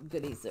the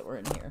goodies that were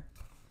in here.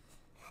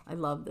 I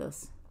love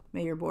this.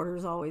 May your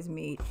borders always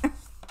meet.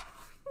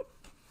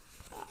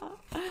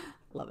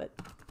 Love it.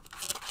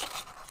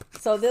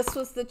 So this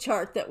was the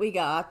chart that we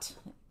got,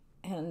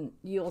 and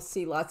you'll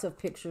see lots of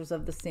pictures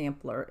of the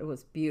sampler. It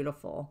was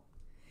beautiful.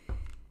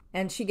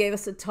 And she gave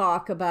us a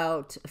talk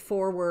about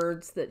 4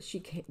 words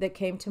that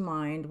came to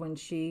mind when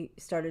she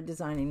started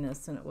designing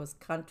this, and it was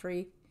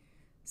country,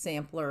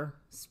 sampler,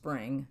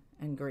 spring,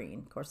 and green.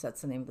 Of course,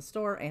 that's the name of the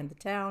store and the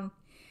town.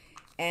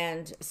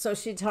 And so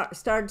she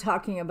started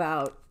talking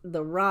about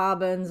the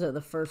robins or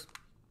the first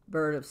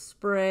bird of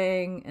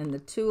spring and the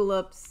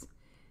tulips.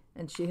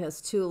 And she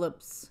has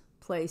tulips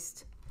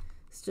placed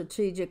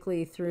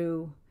strategically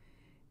through,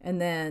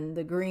 and then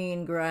the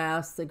green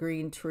grass, the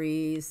green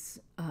trees,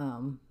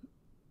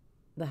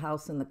 the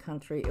house in the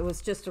country. It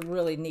was just a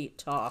really neat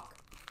talk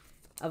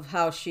of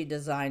how she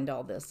designed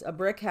all this. A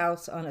brick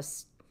house on a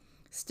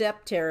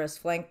step terrace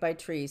flanked by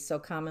trees so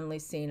commonly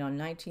seen on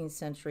 19th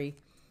century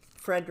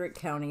Frederick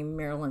County,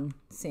 Maryland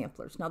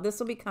samplers. Now this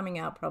will be coming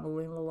out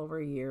probably in a little over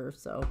a year or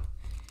so.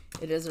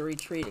 It is a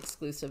retreat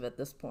exclusive at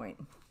this point.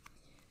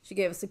 She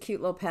gave us a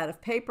cute little pad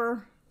of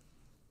paper.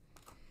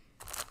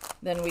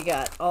 Then we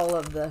got all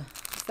of the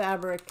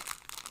fabric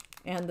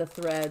and the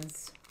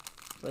threads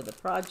for the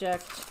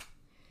project.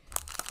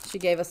 She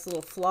gave us a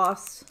little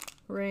floss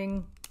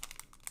ring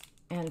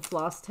and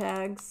floss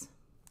tags.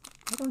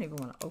 I don't even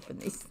want to open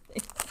these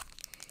things.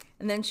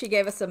 And then she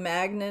gave us a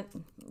magnet,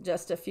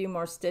 just a few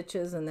more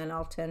stitches, and then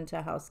I'll tend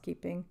to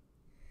housekeeping.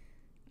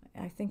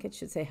 I think it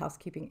should say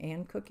housekeeping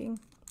and cooking.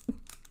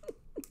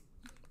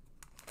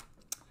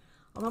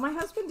 Although my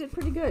husband did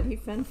pretty good. He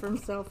fended for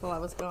himself while I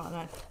was gone.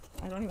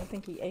 I don't even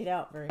think he ate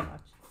out very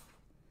much.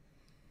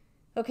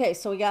 Okay,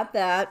 so we got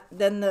that.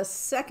 Then the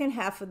second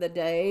half of the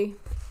day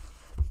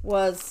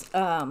was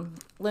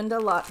Linda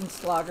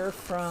Lautenschlager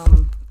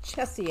from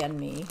Chessie and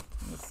Me.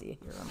 Let me see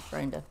here. I'm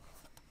trying to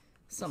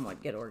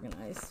somewhat get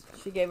organized.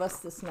 She gave us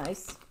this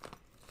nice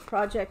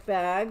project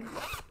bag.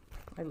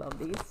 I love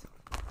these.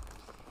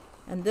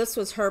 And this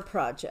was her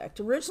project.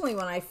 Originally,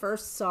 when I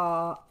first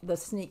saw the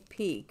sneak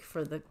peek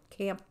for the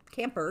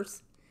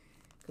campers,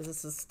 because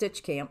this is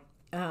Stitch Camp,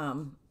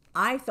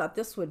 I thought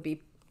this would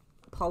be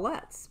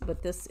Paulette's,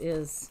 but this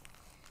is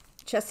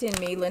Chessie and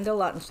Me, Linda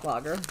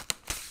Lautenschlager.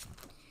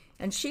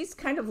 And she's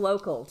kind of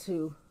local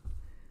to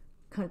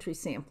Country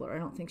Sampler. I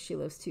don't think she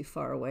lives too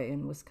far away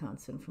in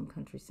Wisconsin from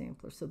Country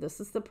Sampler. So this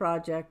is the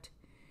project.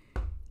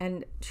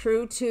 And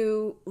true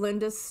to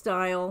Linda's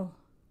style,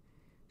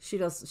 she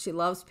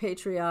loves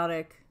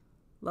patriotic,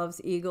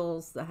 loves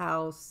eagles, the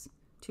house,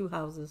 2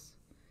 houses,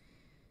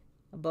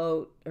 a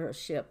boat or a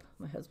ship.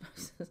 My husband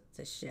says it's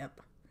a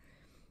ship.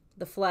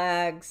 The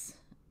flags,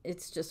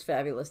 it's just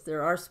fabulous.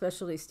 There are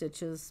specialty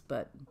stitches,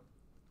 but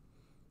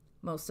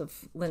most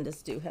of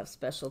Linda's do have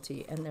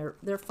specialty, and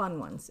they're fun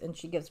ones. And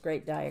she gives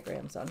great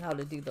diagrams on how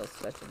to do those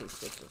specialty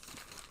stitches.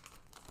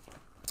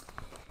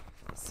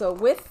 So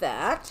with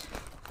that,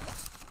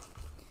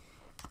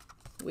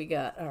 we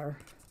got our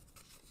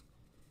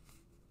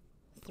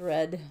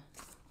thread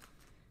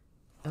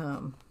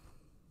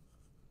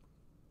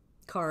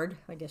card,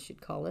 I guess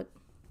you'd call it,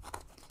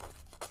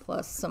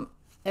 plus some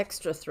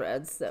extra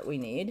threads that we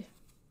need.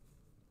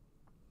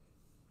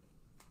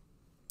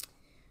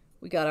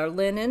 We got our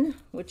linen,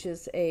 which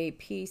is a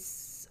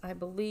piece, I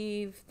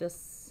believe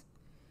this,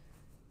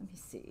 let me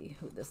see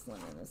who this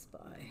linen is by.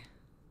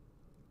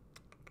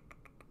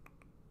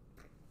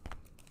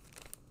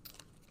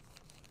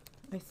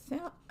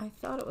 I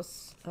thought it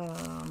was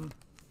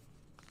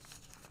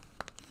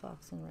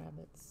Fox and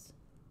Rabbits.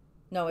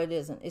 No, it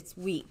isn't. It's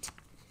Wheat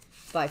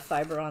by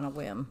Fiber on a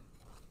Whim.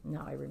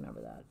 Now I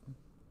remember that.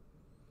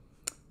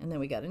 And then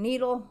we got a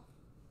needle.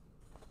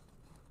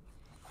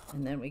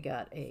 And then we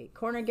got a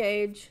corner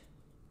gauge.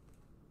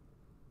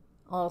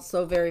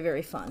 Also very,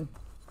 very fun.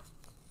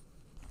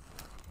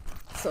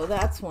 So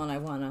that's one I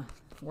want to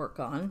work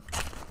on,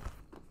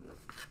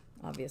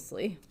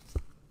 obviously.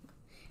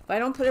 If I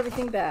don't put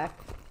everything back,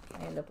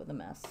 I end up with a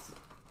mess.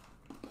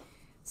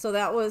 So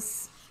that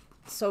was,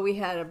 so we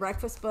had a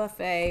breakfast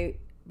buffet,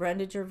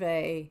 Brenda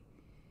Gervais,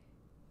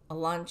 a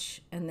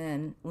lunch, and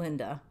then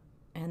Linda.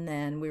 And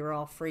then we were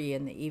all free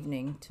in the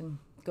evening to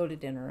go to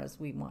dinner as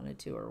we wanted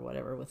to or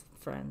whatever with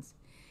friends.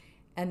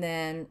 And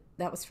then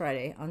that was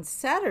Friday. On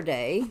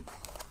Saturday,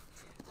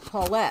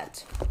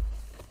 Paulette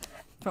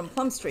from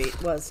Plum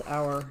Street was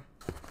our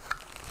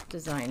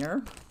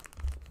designer.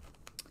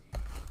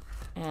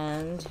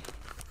 And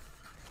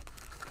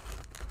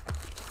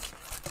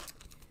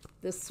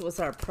this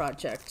was our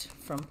project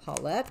from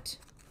Paulette.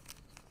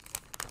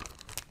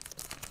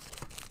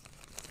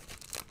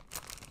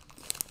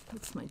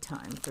 What's my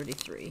time?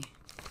 33.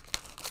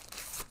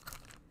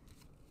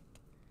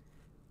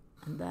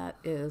 And that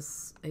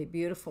is a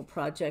beautiful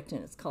project,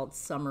 and it's called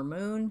Summer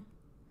Moon.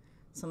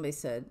 Somebody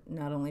said,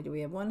 not only do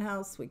we have one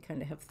house, we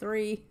kind of have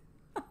 3.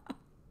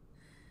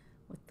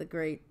 With the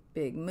great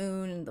big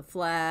moon, the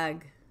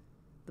flag,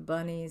 the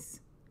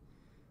bunnies.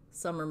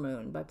 Summer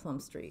Moon by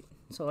Plum Street.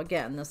 So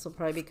again, this will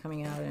probably be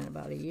coming out in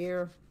about a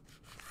year.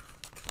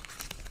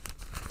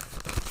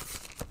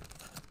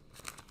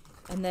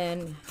 And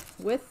then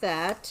with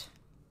that,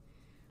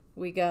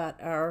 we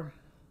got our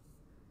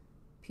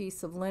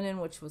piece of linen,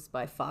 which was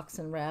by Fox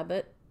and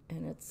Rabbit,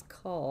 and it's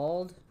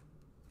called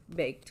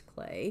Baked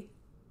Clay.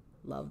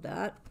 Love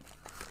that.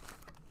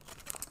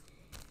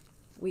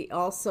 We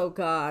also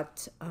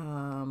got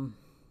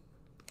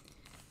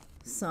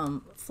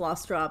some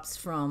floss drops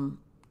from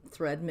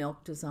Thread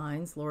Milk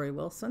Designs, Lori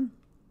Wilson,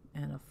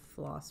 and a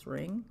floss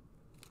ring.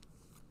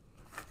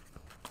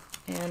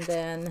 And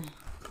then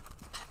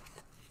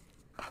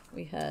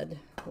we had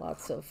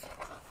lots of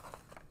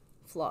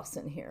floss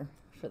in here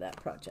for that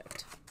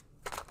project.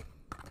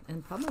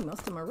 And probably most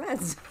of them are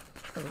reds.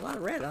 There's a lot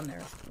of red on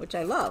there, which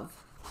I love.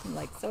 I'm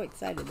like so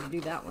excited to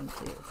do that one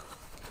too.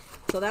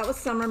 So that was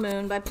Summer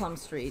Moon by Plum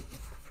Street.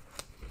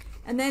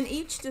 And then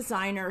each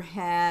designer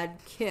had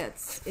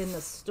kits in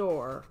the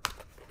store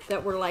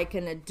that were like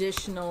an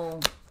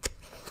additional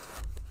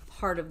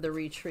part of the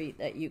retreat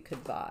that you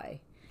could buy.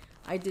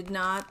 I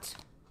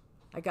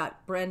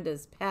got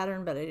Brenda's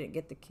pattern, but I didn't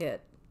get the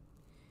kit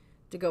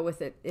to go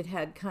with it. It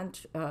had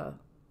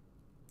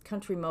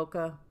country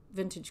mocha,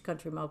 vintage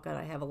country mocha, and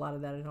I have a lot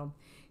of that at home.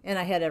 And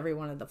I had every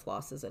one of the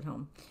flosses at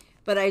home.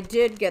 But I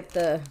did get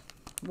the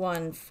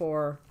one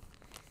for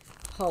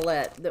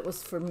Paulette that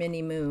was for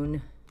Mini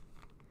Moon.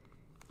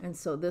 And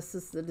so this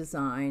is the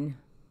design,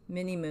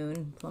 Mini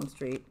Moon, Plum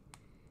Street.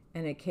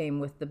 And it came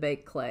with the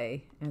baked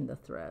clay and the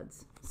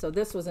threads. So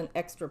this was an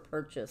extra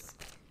purchase,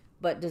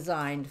 but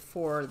designed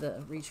for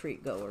the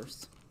retreat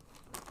goers.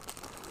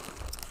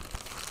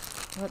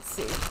 Let's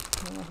see.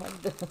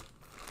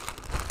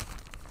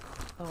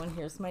 Oh, and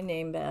here's my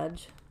name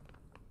badge.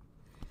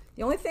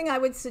 The only thing I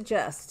would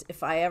suggest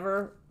if I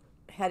ever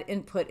had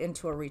input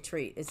into a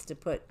retreat is to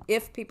put,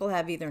 if people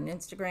have either an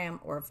Instagram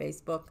or a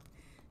Facebook,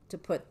 to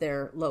put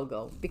their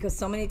logo. Because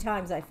so many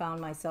times I found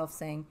myself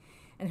saying,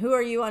 and who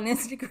are you on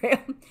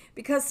Instagram?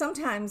 Because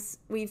sometimes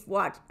we've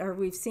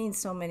seen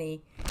so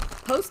many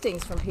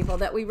postings from people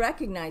that we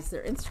recognize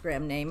their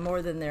Instagram name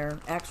more than their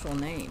actual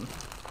name.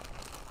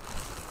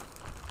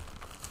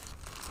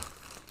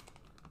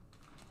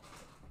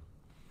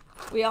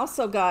 We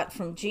also got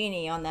from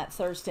Jeannie on that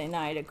Thursday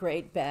night a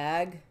great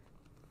bag,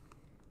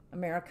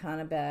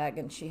 Americana bag,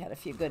 and she had a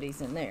few goodies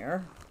in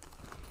there.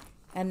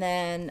 And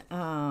then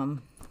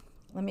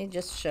let me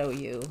just show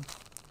you.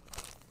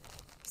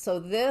 So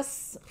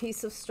this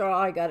piece of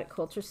straw I got at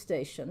Quilter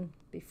Station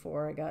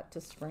before I got to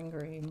Spring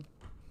Green.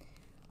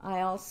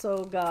 I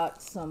also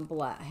got some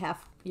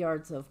half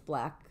yards of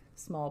black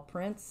small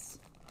prints.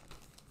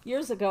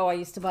 Years ago, I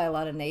used to buy a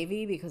lot of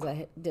navy because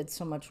I did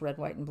so much red,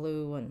 white, and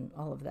blue and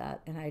all of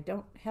that. And I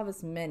don't have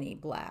as many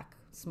black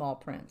small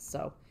prints,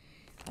 so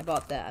I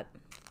bought that.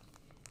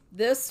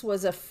 This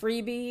was a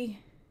freebie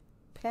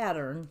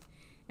pattern,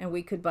 and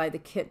we could buy the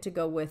kit to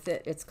go with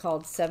it. It's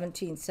called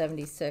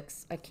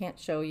 1776. I can't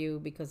show you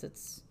because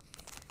it's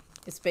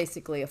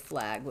basically a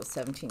flag with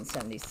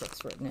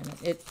 1776 written in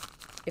it.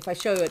 If I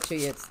show it to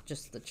you, it's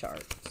just the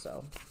chart.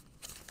 So,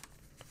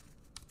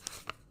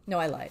 no,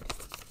 I lied.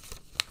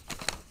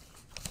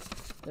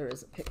 There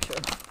is a picture.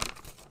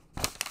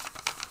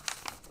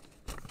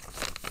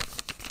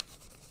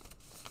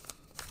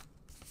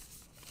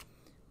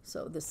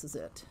 So this is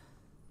it,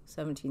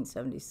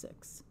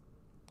 1776.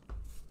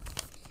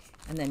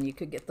 And then you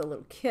could get the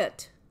little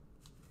kit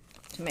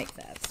to make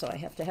that. So I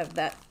have to have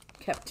that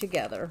kept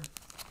together.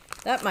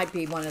 That might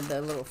be one of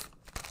the little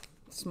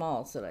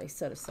smalls that I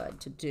set aside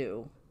to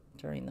do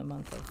during the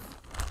month of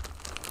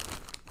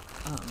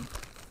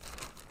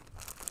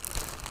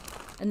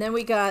and then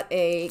we got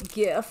a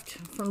gift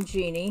from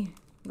Jeannie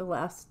the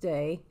last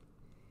day,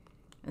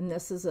 and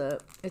this is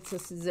it's a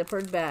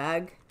zippered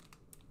bag.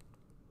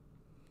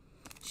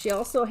 She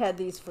also had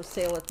these for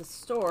sale at the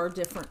store,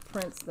 different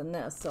prints than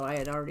this, so I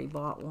had already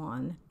bought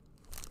one,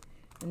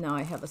 and now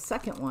I have a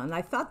second one.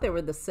 I thought they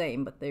were the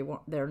same, but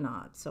they're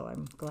not, so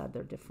I'm glad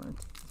they're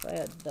different. So I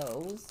had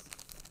those.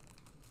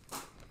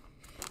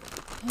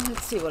 And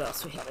let's see what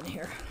else we have in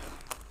here.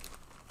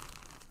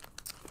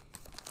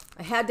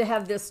 I had to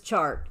have this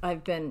chart.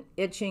 I've been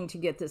itching to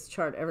get this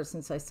chart ever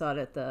since I saw it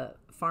at the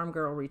Farm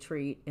Girl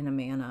Retreat in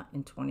Amana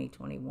in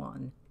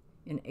 2021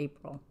 in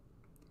April.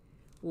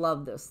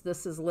 Love this.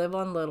 This is Live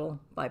on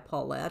Little by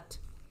Paulette.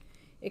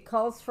 It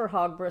calls for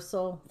hog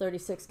bristle,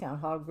 36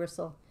 count hog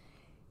bristle.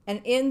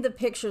 And in the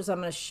pictures I'm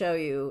going to show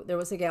you, there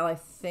was a gal, I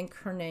think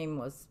her name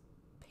was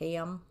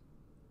Kim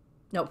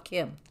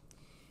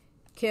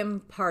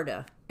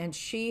Parda, and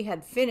she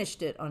had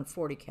finished it on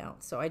 40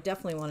 count. So I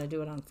definitely want to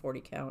do it on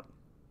 40 count.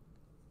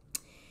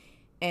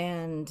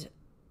 And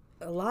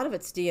a lot of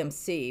it's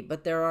DMC,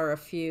 but there are a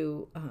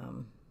few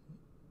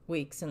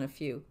weeks and a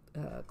few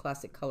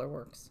classic color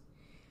works.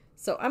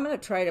 So I'm going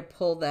to try to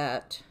pull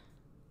that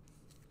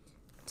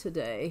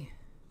today.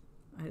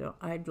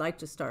 I'd like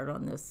to start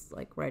on this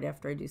like right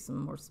after I do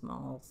some more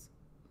smalls.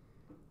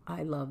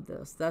 I love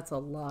this. That's a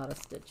lot of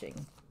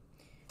stitching.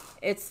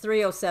 It's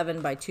 307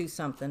 by 2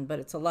 something, but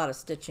it's a lot of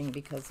stitching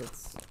because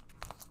it's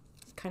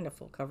kind of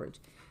full coverage.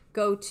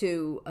 Go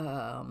to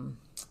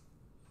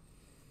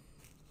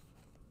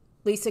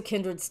Lisa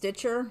Kindred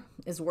Stitcher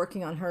is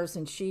working on hers,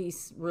 and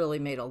she's really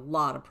made a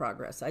lot of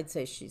progress. I'd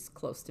say she's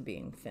close to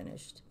being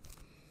finished.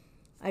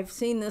 I've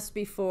seen this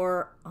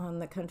before on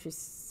the Country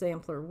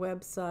Sampler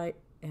website,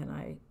 and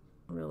I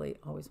really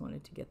always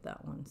wanted to get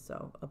that one.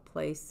 So A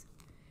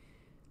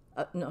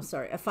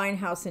Fine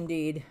House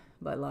Indeed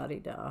by Lottie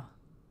Da.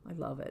 I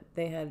love it.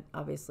 They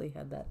obviously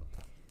had that.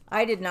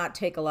 I did not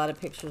take a lot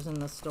of pictures in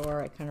the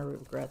store. I kind of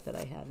regret that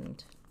I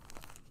hadn't.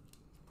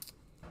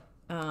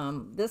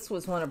 This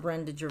was one of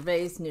Brenda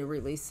Gervais' new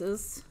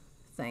releases.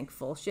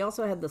 Thankful. She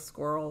also had the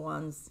squirrel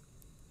ones.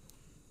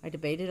 I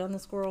debated on the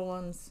squirrel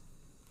ones.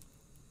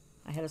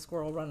 I had a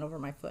squirrel run over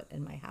my foot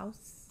in my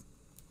house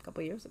a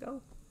couple years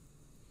ago.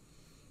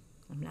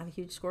 I'm not a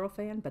huge squirrel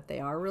fan, but they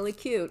are really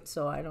cute,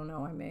 so I don't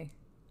know, I may.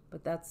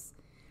 But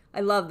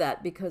I love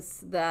that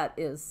because that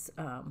is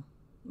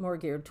more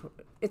geared toward,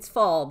 it's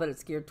fall, but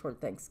it's geared toward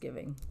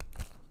Thanksgiving.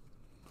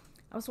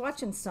 I was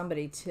watching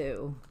somebody,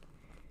 too,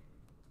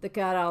 that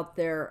got out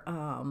there,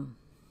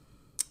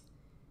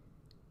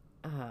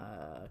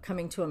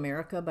 Coming to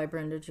America by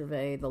Brenda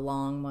Gervais, the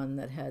long one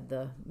that had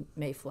the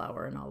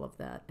Mayflower and all of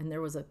that. And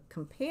there was a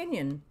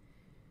companion,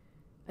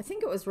 I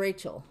think it was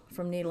Rachel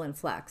from Needle and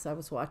Flax. I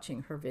was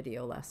watching her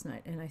video last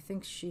night, and I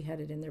think she had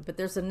it in there. But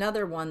there's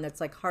another one that's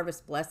like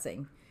Harvest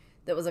Blessing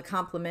that was a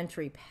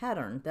complementary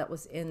pattern that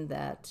was in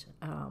that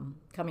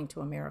Coming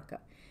to America.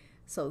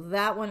 So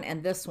that one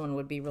and this one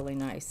would be really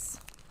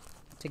nice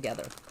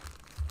together.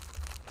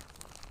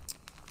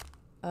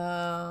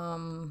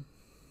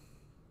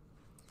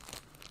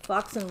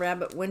 Fox and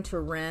Rabbit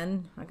Winter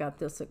Wren. I got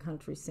this at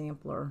Country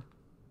Sampler.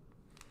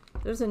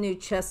 There's a new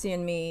Chessie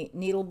and Me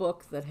needle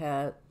book that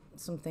had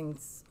some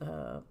things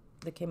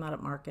that came out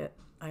at market.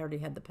 I already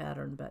had the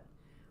pattern, but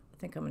I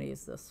think I'm going to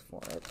use this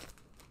for it.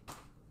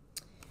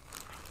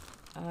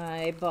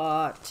 I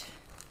bought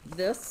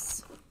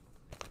this,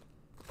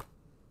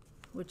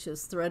 which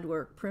is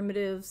Threadwork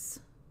Primitives.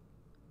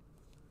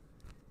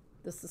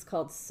 This is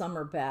called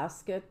Summer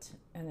Basket,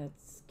 and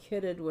it's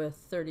kitted with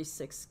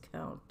 36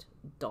 count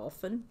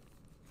dolphin,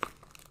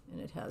 and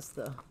it has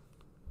the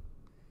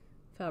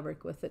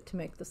fabric with it to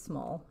make the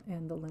small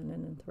and the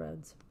linen and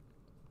threads.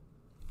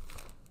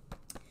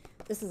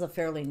 This is a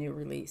fairly new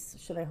release.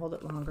 Should I hold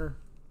it longer?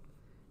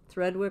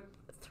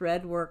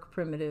 Threadwork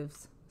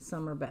Primitives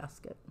Summer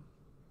Basket.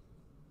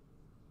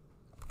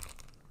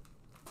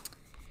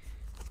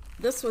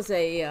 This was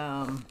a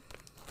I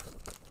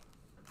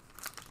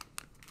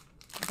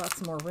bought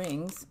some more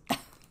rings. I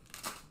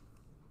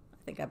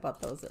think I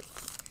bought those at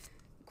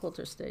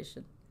Quilter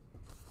Station.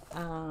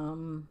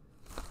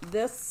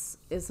 This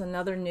is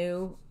another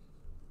new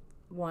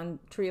one,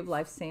 Tree of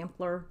Life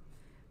sampler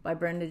by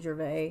Brenda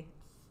Gervais.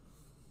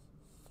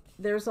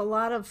 There's a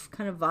lot of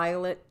kind of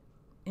violet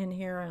in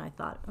here, and I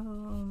thought,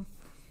 oh,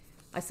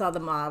 I saw the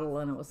model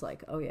and it was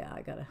like, oh yeah,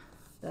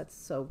 that's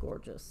so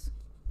gorgeous.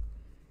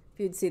 If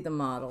you'd see the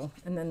model.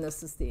 And then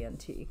this is the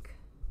antique.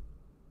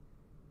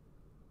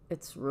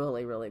 It's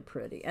really, really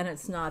pretty, and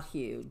it's not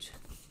huge.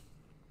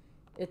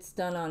 It's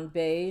done on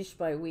beige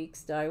by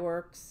Weeks Dye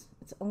Works.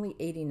 It's only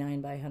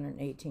 89 by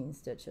 118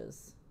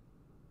 stitches.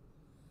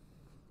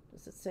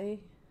 Does it say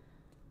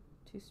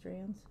 2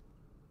 strands?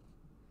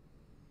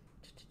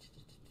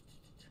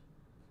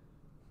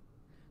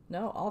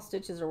 No, all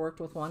stitches are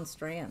worked with 1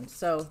 strand.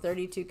 So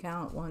 32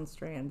 count, 1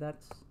 strand.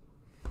 That's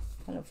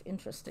kind of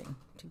interesting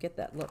to get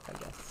that look, I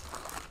guess.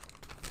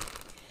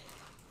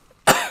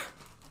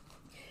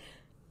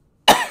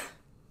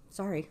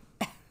 Sorry.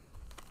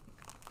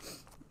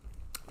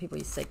 People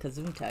used to say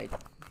Gesundheit.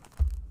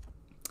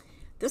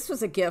 This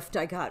was a gift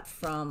I got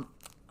from,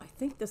 I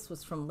think this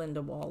was from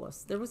Linda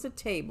Wallace. There was a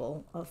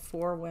table of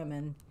 4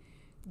 women,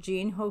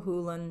 Jean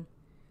Hohulan,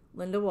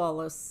 Linda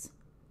Wallace,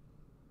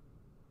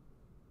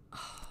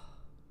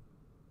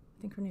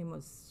 I think her name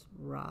was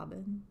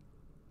Robin.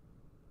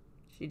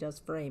 She does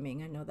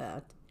framing, I know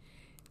that.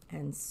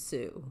 And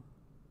Sue.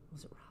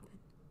 Was it Robin?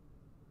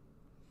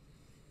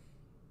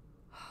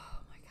 Oh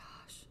my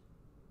gosh.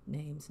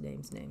 Names.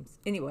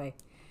 Anyway,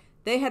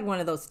 they had one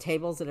of those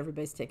tables that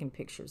everybody's taking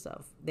pictures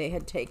of. They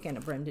had taken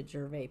a Brenda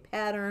Gervais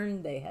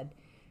pattern. They had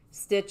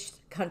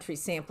stitched Country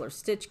Sampler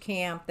Stitch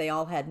Camp. They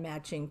all had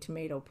matching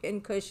tomato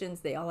pin cushions.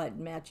 They all had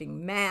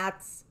matching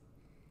mats.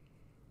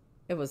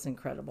 It was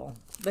incredible.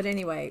 But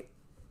anyway,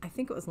 I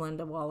think it was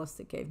Linda Wallace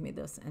that gave me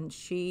this, and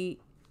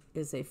she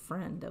is a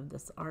friend of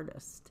this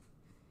artist.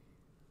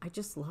 I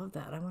just love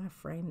that. I want to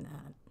frame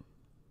that.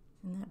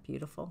 Isn't that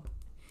beautiful?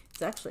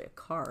 It's actually a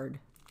card,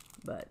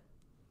 but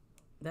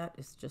that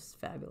is just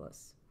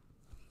fabulous.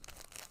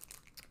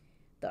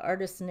 The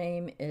artist's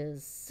name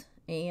is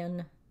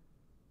Anne.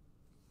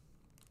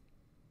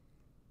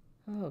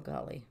 Oh,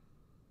 golly.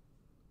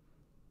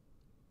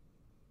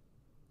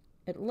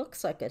 It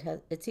looks like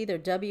it's either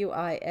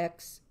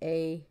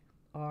W-I-X-A-R,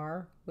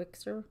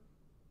 Wixer,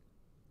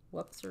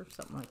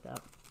 something like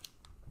that.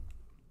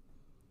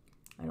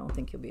 I don't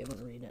think you'll be able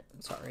to read it. I'm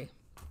sorry.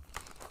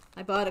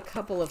 I bought a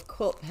couple of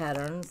quilt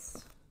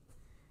patterns.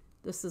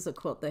 This is a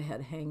quilt they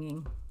had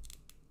hanging.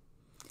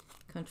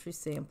 Country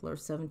Sampler,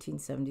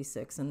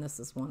 1776, and this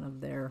is one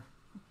of their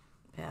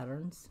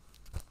patterns.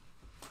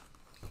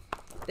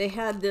 They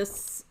had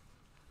this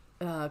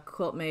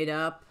quilt made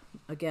up.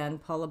 Again,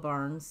 Paula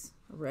Barnes,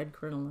 a red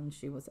crinoline.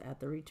 She was at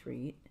the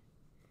retreat.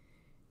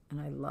 And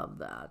I love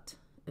that.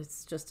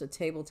 It's just a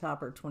table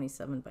topper,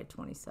 27 by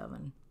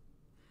 27.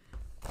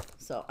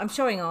 So I'm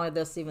showing all of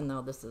this, even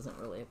though this isn't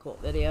really a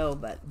quilt video,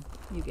 but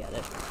you get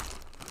it.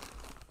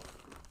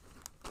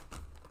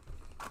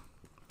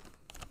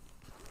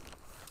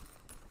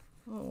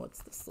 Oh,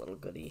 what's this little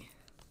goodie?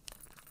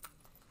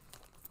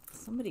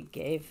 Somebody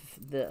gave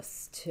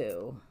this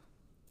to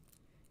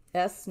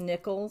S.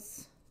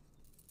 Nichols.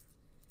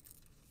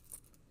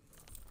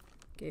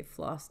 Gave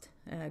flossed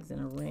eggs in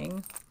a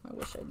ring. I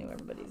wish I knew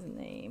everybody's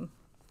name.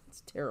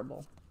 It's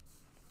terrible.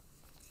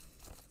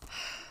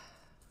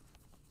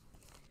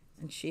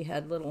 And she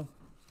had little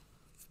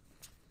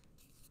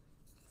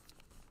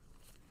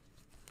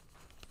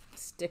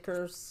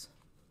stickers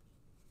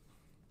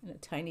and a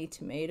tiny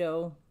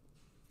tomato.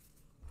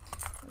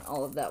 And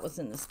all of that was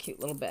in this cute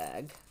little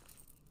bag.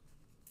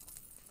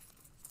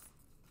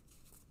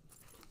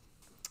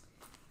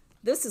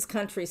 This is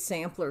Country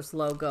Sampler's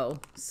logo,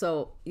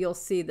 so you'll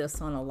see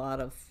this on a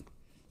lot of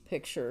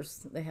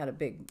pictures. They had a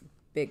big,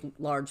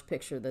 large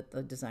picture that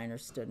the designer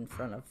stood in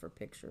front of for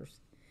pictures.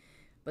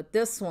 But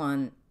this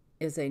one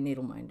is a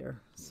needle minder,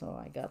 so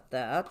I got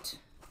that.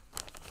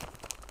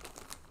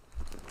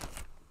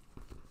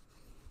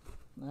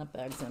 That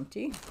bag's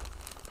empty.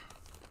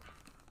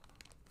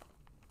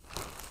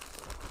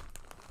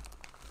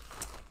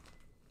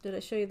 Did I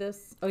show you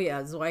this? Oh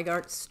yeah,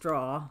 Zweigart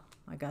straw.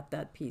 I got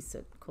that piece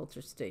at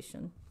Quilter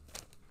Station.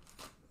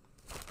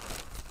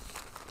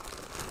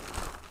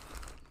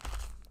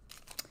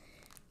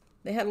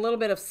 They had a little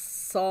bit of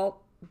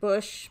Salt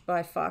Bush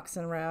by Fox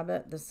and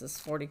Rabbit. This is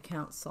 40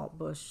 count Salt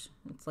Bush.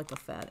 It's like a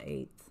fat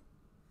eighth.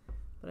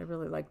 But I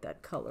really like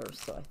that color,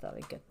 so I thought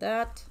I'd get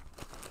that.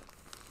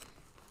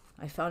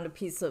 I found a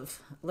piece of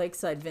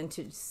Lakeside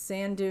Vintage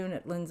Sand Dune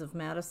at Lynn's of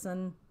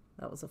Madison.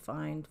 That was a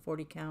find,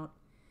 40 count.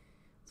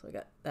 So I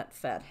got that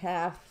fat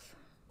half.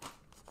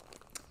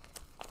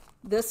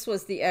 This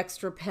was the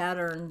extra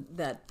pattern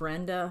that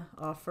Brenda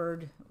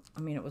offered.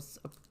 I mean, it was,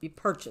 you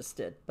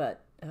purchased it,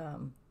 but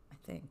I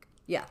think,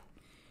 yeah.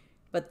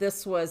 But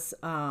this was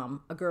A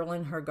Girl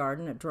in Her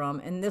Garden, a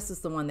drum. And this is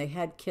the one they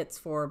had kits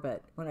for,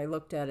 but when I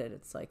looked at it,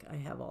 it's like, I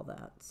have all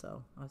that.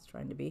 So I was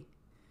trying to be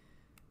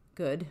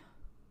good.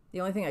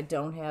 The only thing I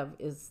don't have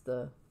is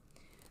the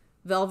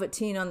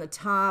velveteen on the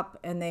top,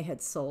 and they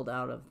had sold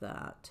out of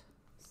that.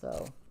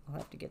 So I'll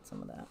have to get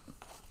some of that.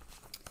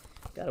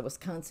 Got a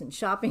Wisconsin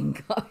shopping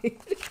guide.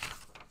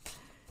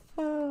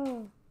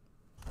 Oh.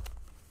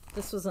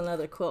 This was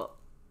another quilt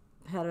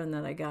pattern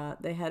that I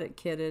got. They had it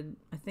kitted.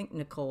 I think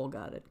Nicole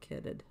got it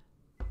kitted.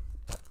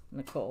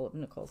 Nicole's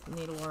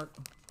Needlework.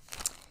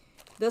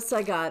 This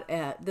I got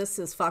at, this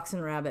is Fox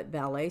and Rabbit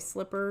ballet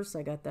slippers.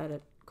 I got that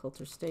at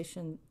Quilter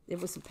Station.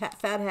 It was a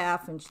fat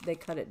half, and they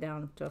cut it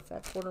down to a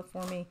fat quarter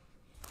for me.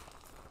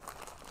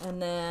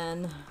 And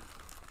then,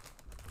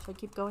 should I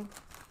keep going?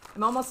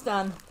 I'm almost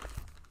done.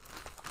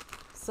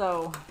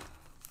 So,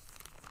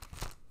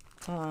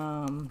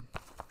 I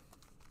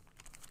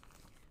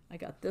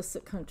got this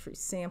at Country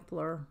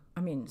Sampler.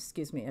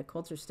 At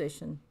Quilter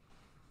Station,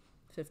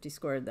 50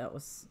 squared. That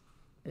was,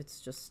 it's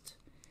just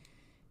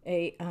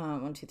a,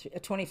 a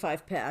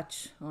 25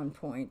 patch on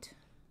point.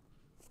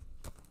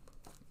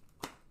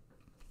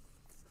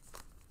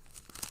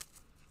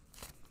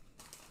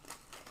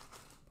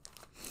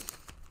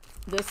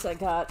 This I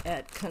got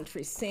at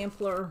Country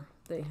Sampler.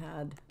 They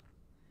had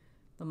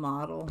the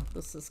model.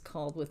 This is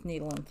called With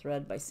Needle and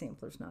Thread by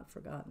Samplers Not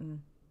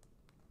Forgotten.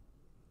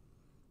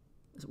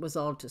 It was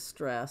all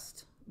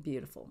distressed.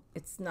 Beautiful.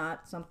 It's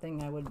not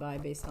something I would buy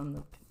based on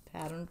the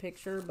pattern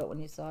picture, but when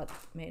you saw it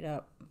made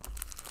up.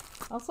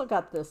 I also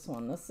got this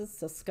one. This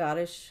is a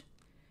Scottish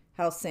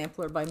House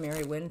Sampler by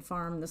Mary Wind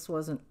Farm. This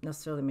wasn't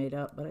necessarily made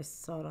up, but I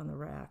saw it on the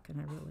rack and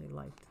I really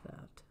liked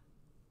that.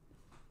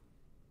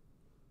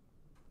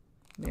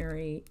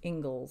 Mary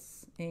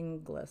Inglis,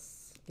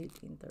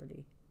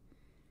 1830.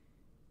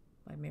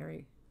 By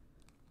Mary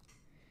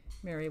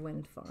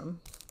Wind Farm.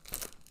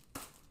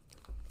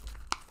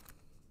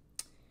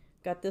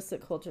 Got this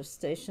at Quilter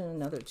Station,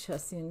 another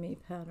Chessie and Me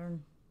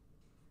pattern.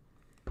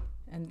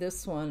 And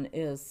this one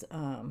is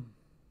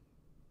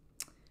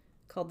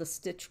called the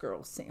Stitch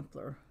Girl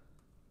Sampler.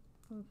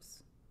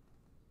 Oops.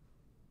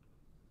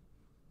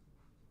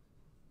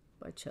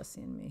 By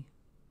Chessie and Me.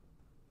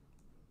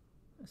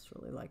 I just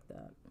really like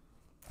that.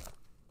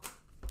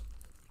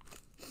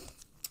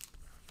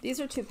 These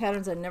are two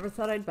patterns I never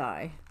thought I'd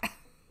buy.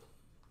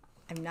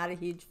 I'm not a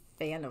huge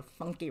fan of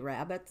funky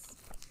rabbits.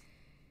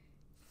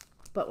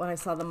 But when I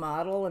saw the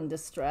model and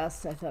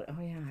distressed, I thought,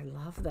 oh yeah, I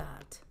love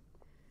that.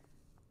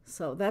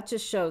 So that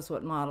just shows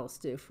what models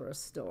do for a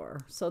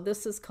store. So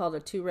this is called a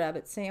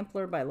 2-Rabbit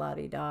Sampler by La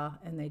Di Da,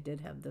 and they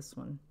did have this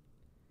one.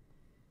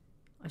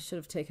 I should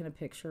have taken a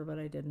picture, but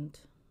I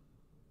didn't.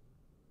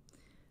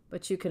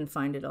 But you can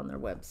find it on their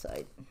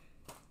website.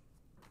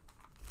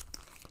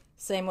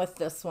 Same with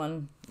this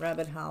one,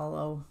 Rabbit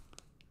Hollow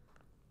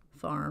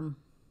Farm.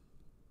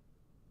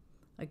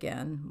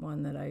 Again,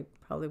 one that I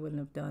probably wouldn't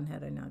have done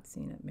had I not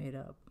seen it made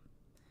up.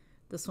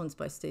 This one's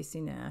by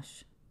Stacy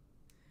Nash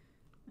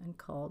and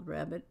called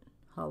Rabbit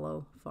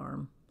Hollow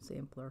Farm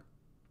Sampler.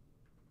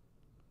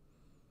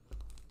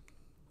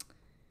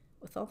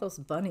 With all those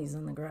bunnies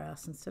in the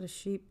grass. Instead of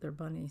sheep, they're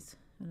bunnies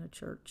in a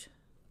church.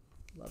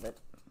 Love it.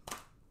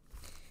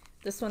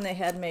 This one they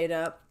had made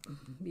up.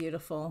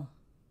 Beautiful.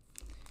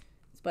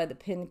 It's by the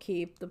Pin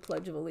Keep, the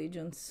Pledge of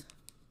Allegiance.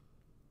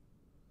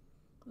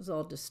 It was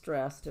all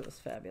distressed. It was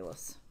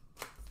fabulous.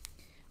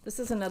 This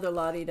is another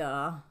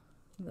la-di-da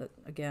that,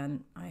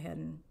 again, I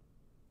hadn't,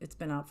 it's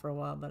been out for a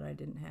while, but I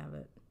didn't have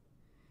it.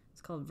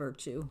 It's called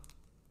Virtue.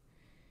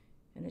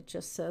 And it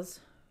just says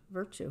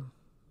Virtue.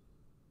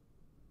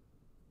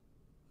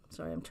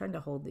 Sorry, I'm trying to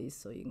hold these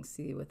so you can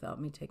see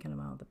without me taking them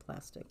out of the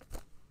plastic.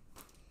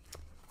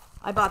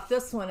 I bought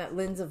this one at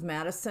Lynn's of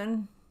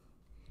Madison.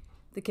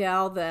 The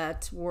gal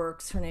that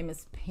works, her name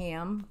is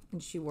Pam,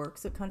 and she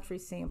works at Country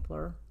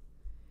Sampler.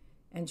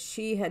 And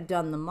she had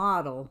done the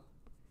model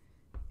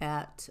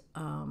at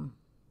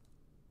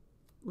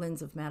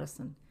Lynn's of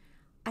Madison.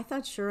 I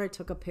thought sure I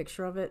took a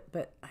picture of it,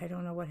 but I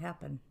don't know what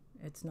happened.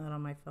 It's not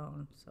on my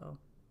phone, so.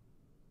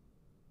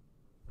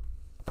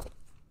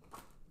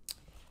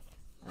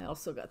 I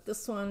also got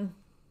this one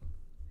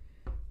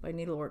by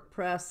Needlework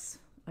Press.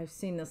 I've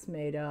seen this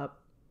made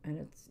up,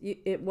 and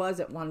it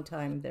was at one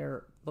time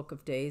their Book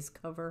of Days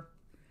cover,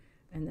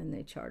 and then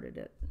they charted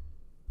it.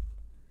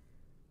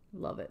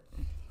 Love it.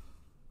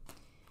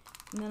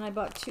 And then I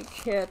bought 2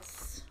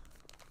 kits.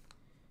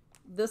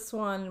 This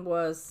one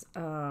was,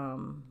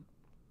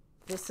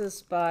 this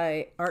is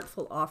by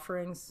Artful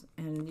Offerings,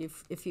 and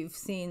if you've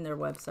seen their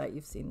website,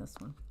 you've seen this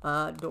one.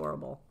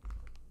 Adorable.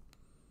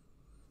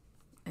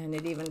 And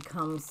it even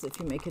comes, if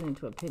you make it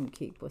into a pin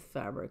keep, with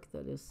fabric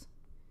that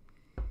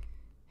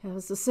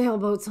has the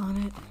sailboats on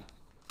it.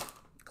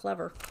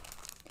 Clever.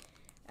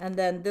 And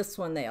then this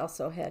one they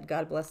also had,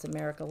 God Bless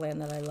America,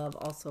 Land That I Love,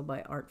 also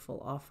by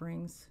Artful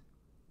Offerings.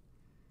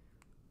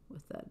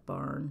 With that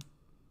barn.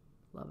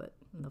 Love it.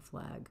 And the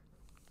flag.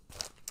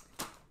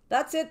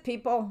 That's it,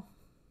 people.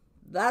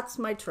 That's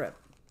my trip.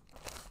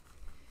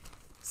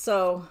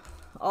 So,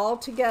 all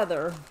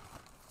together,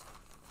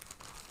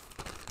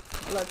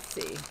 let's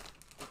see.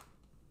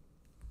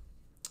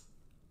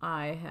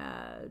 I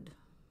had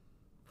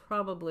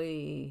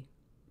probably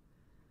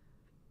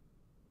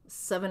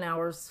 7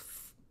 hours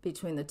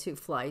between the 2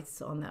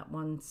 flights on that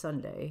one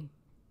Sunday.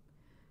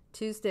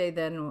 Tuesday,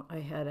 then I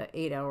had an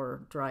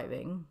 8-hour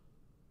driving.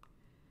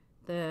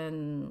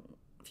 Then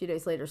a few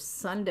days later,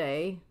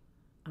 Sunday,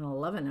 an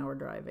 11-hour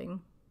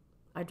driving.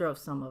 I drove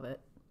some of it.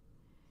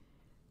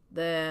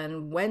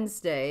 Then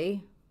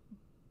Wednesday,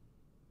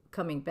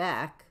 coming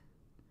back,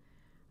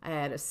 I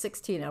had a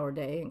 16-hour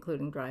day,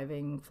 including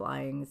driving,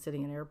 flying,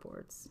 sitting in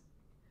airports.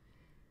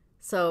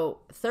 So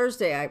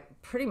Thursday, I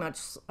pretty much,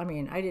 I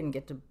didn't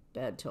get to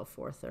bed till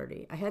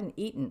 4:30. I hadn't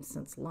eaten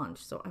since lunch,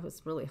 so I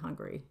was really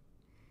hungry.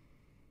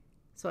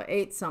 So I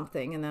ate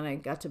something, and then I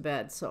got to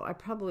bed. So I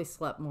probably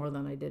slept more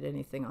than I did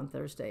anything on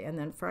Thursday. And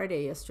then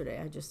Friday, yesterday,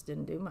 I just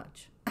didn't do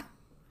much.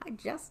 I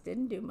just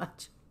didn't do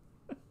much.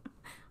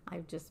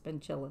 I've just been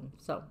chilling.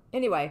 So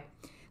anyway,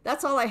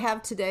 that's all I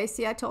have today.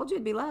 See, I told you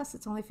it'd be less.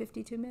 It's only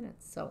 52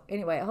 minutes. So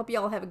anyway, I hope you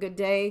all have a good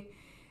day.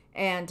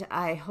 And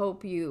I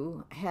hope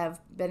you have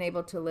been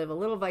able to live a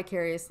little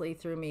vicariously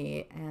through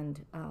me.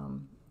 And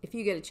if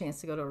you get a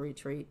chance to go to a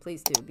retreat,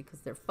 please do,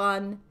 because they're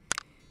fun.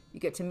 You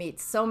get to meet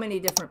so many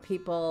different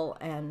people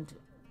and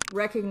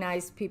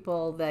recognize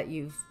people that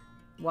you've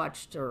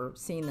watched or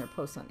seen their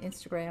posts on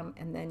Instagram,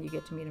 and then you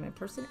get to meet them in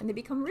person, and they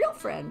become real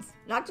friends.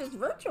 Not just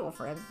virtual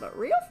friends, but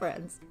real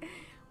friends,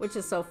 which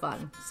is so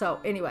fun. So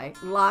anyway,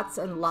 lots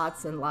and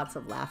lots and lots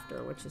of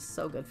laughter, which is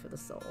so good for the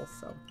soul.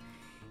 So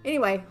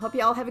anyway, hope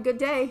you all have a good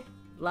day.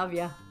 Love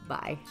ya.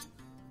 Bye.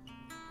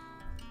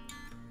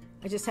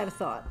 I just had a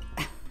thought.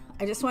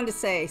 I just wanted to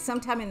say,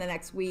 sometime in the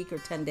next week or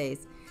 10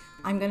 days,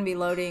 I'm going to be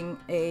loading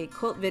a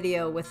quilt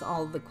video with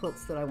all the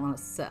quilts that I want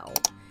to sell.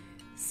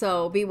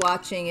 So be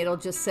watching. It'll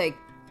just say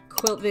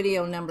quilt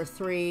video number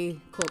 3,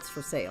 quilts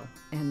for sale.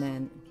 And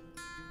then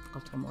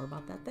I'll tell more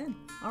about that then.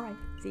 All right.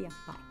 See ya.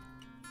 Bye.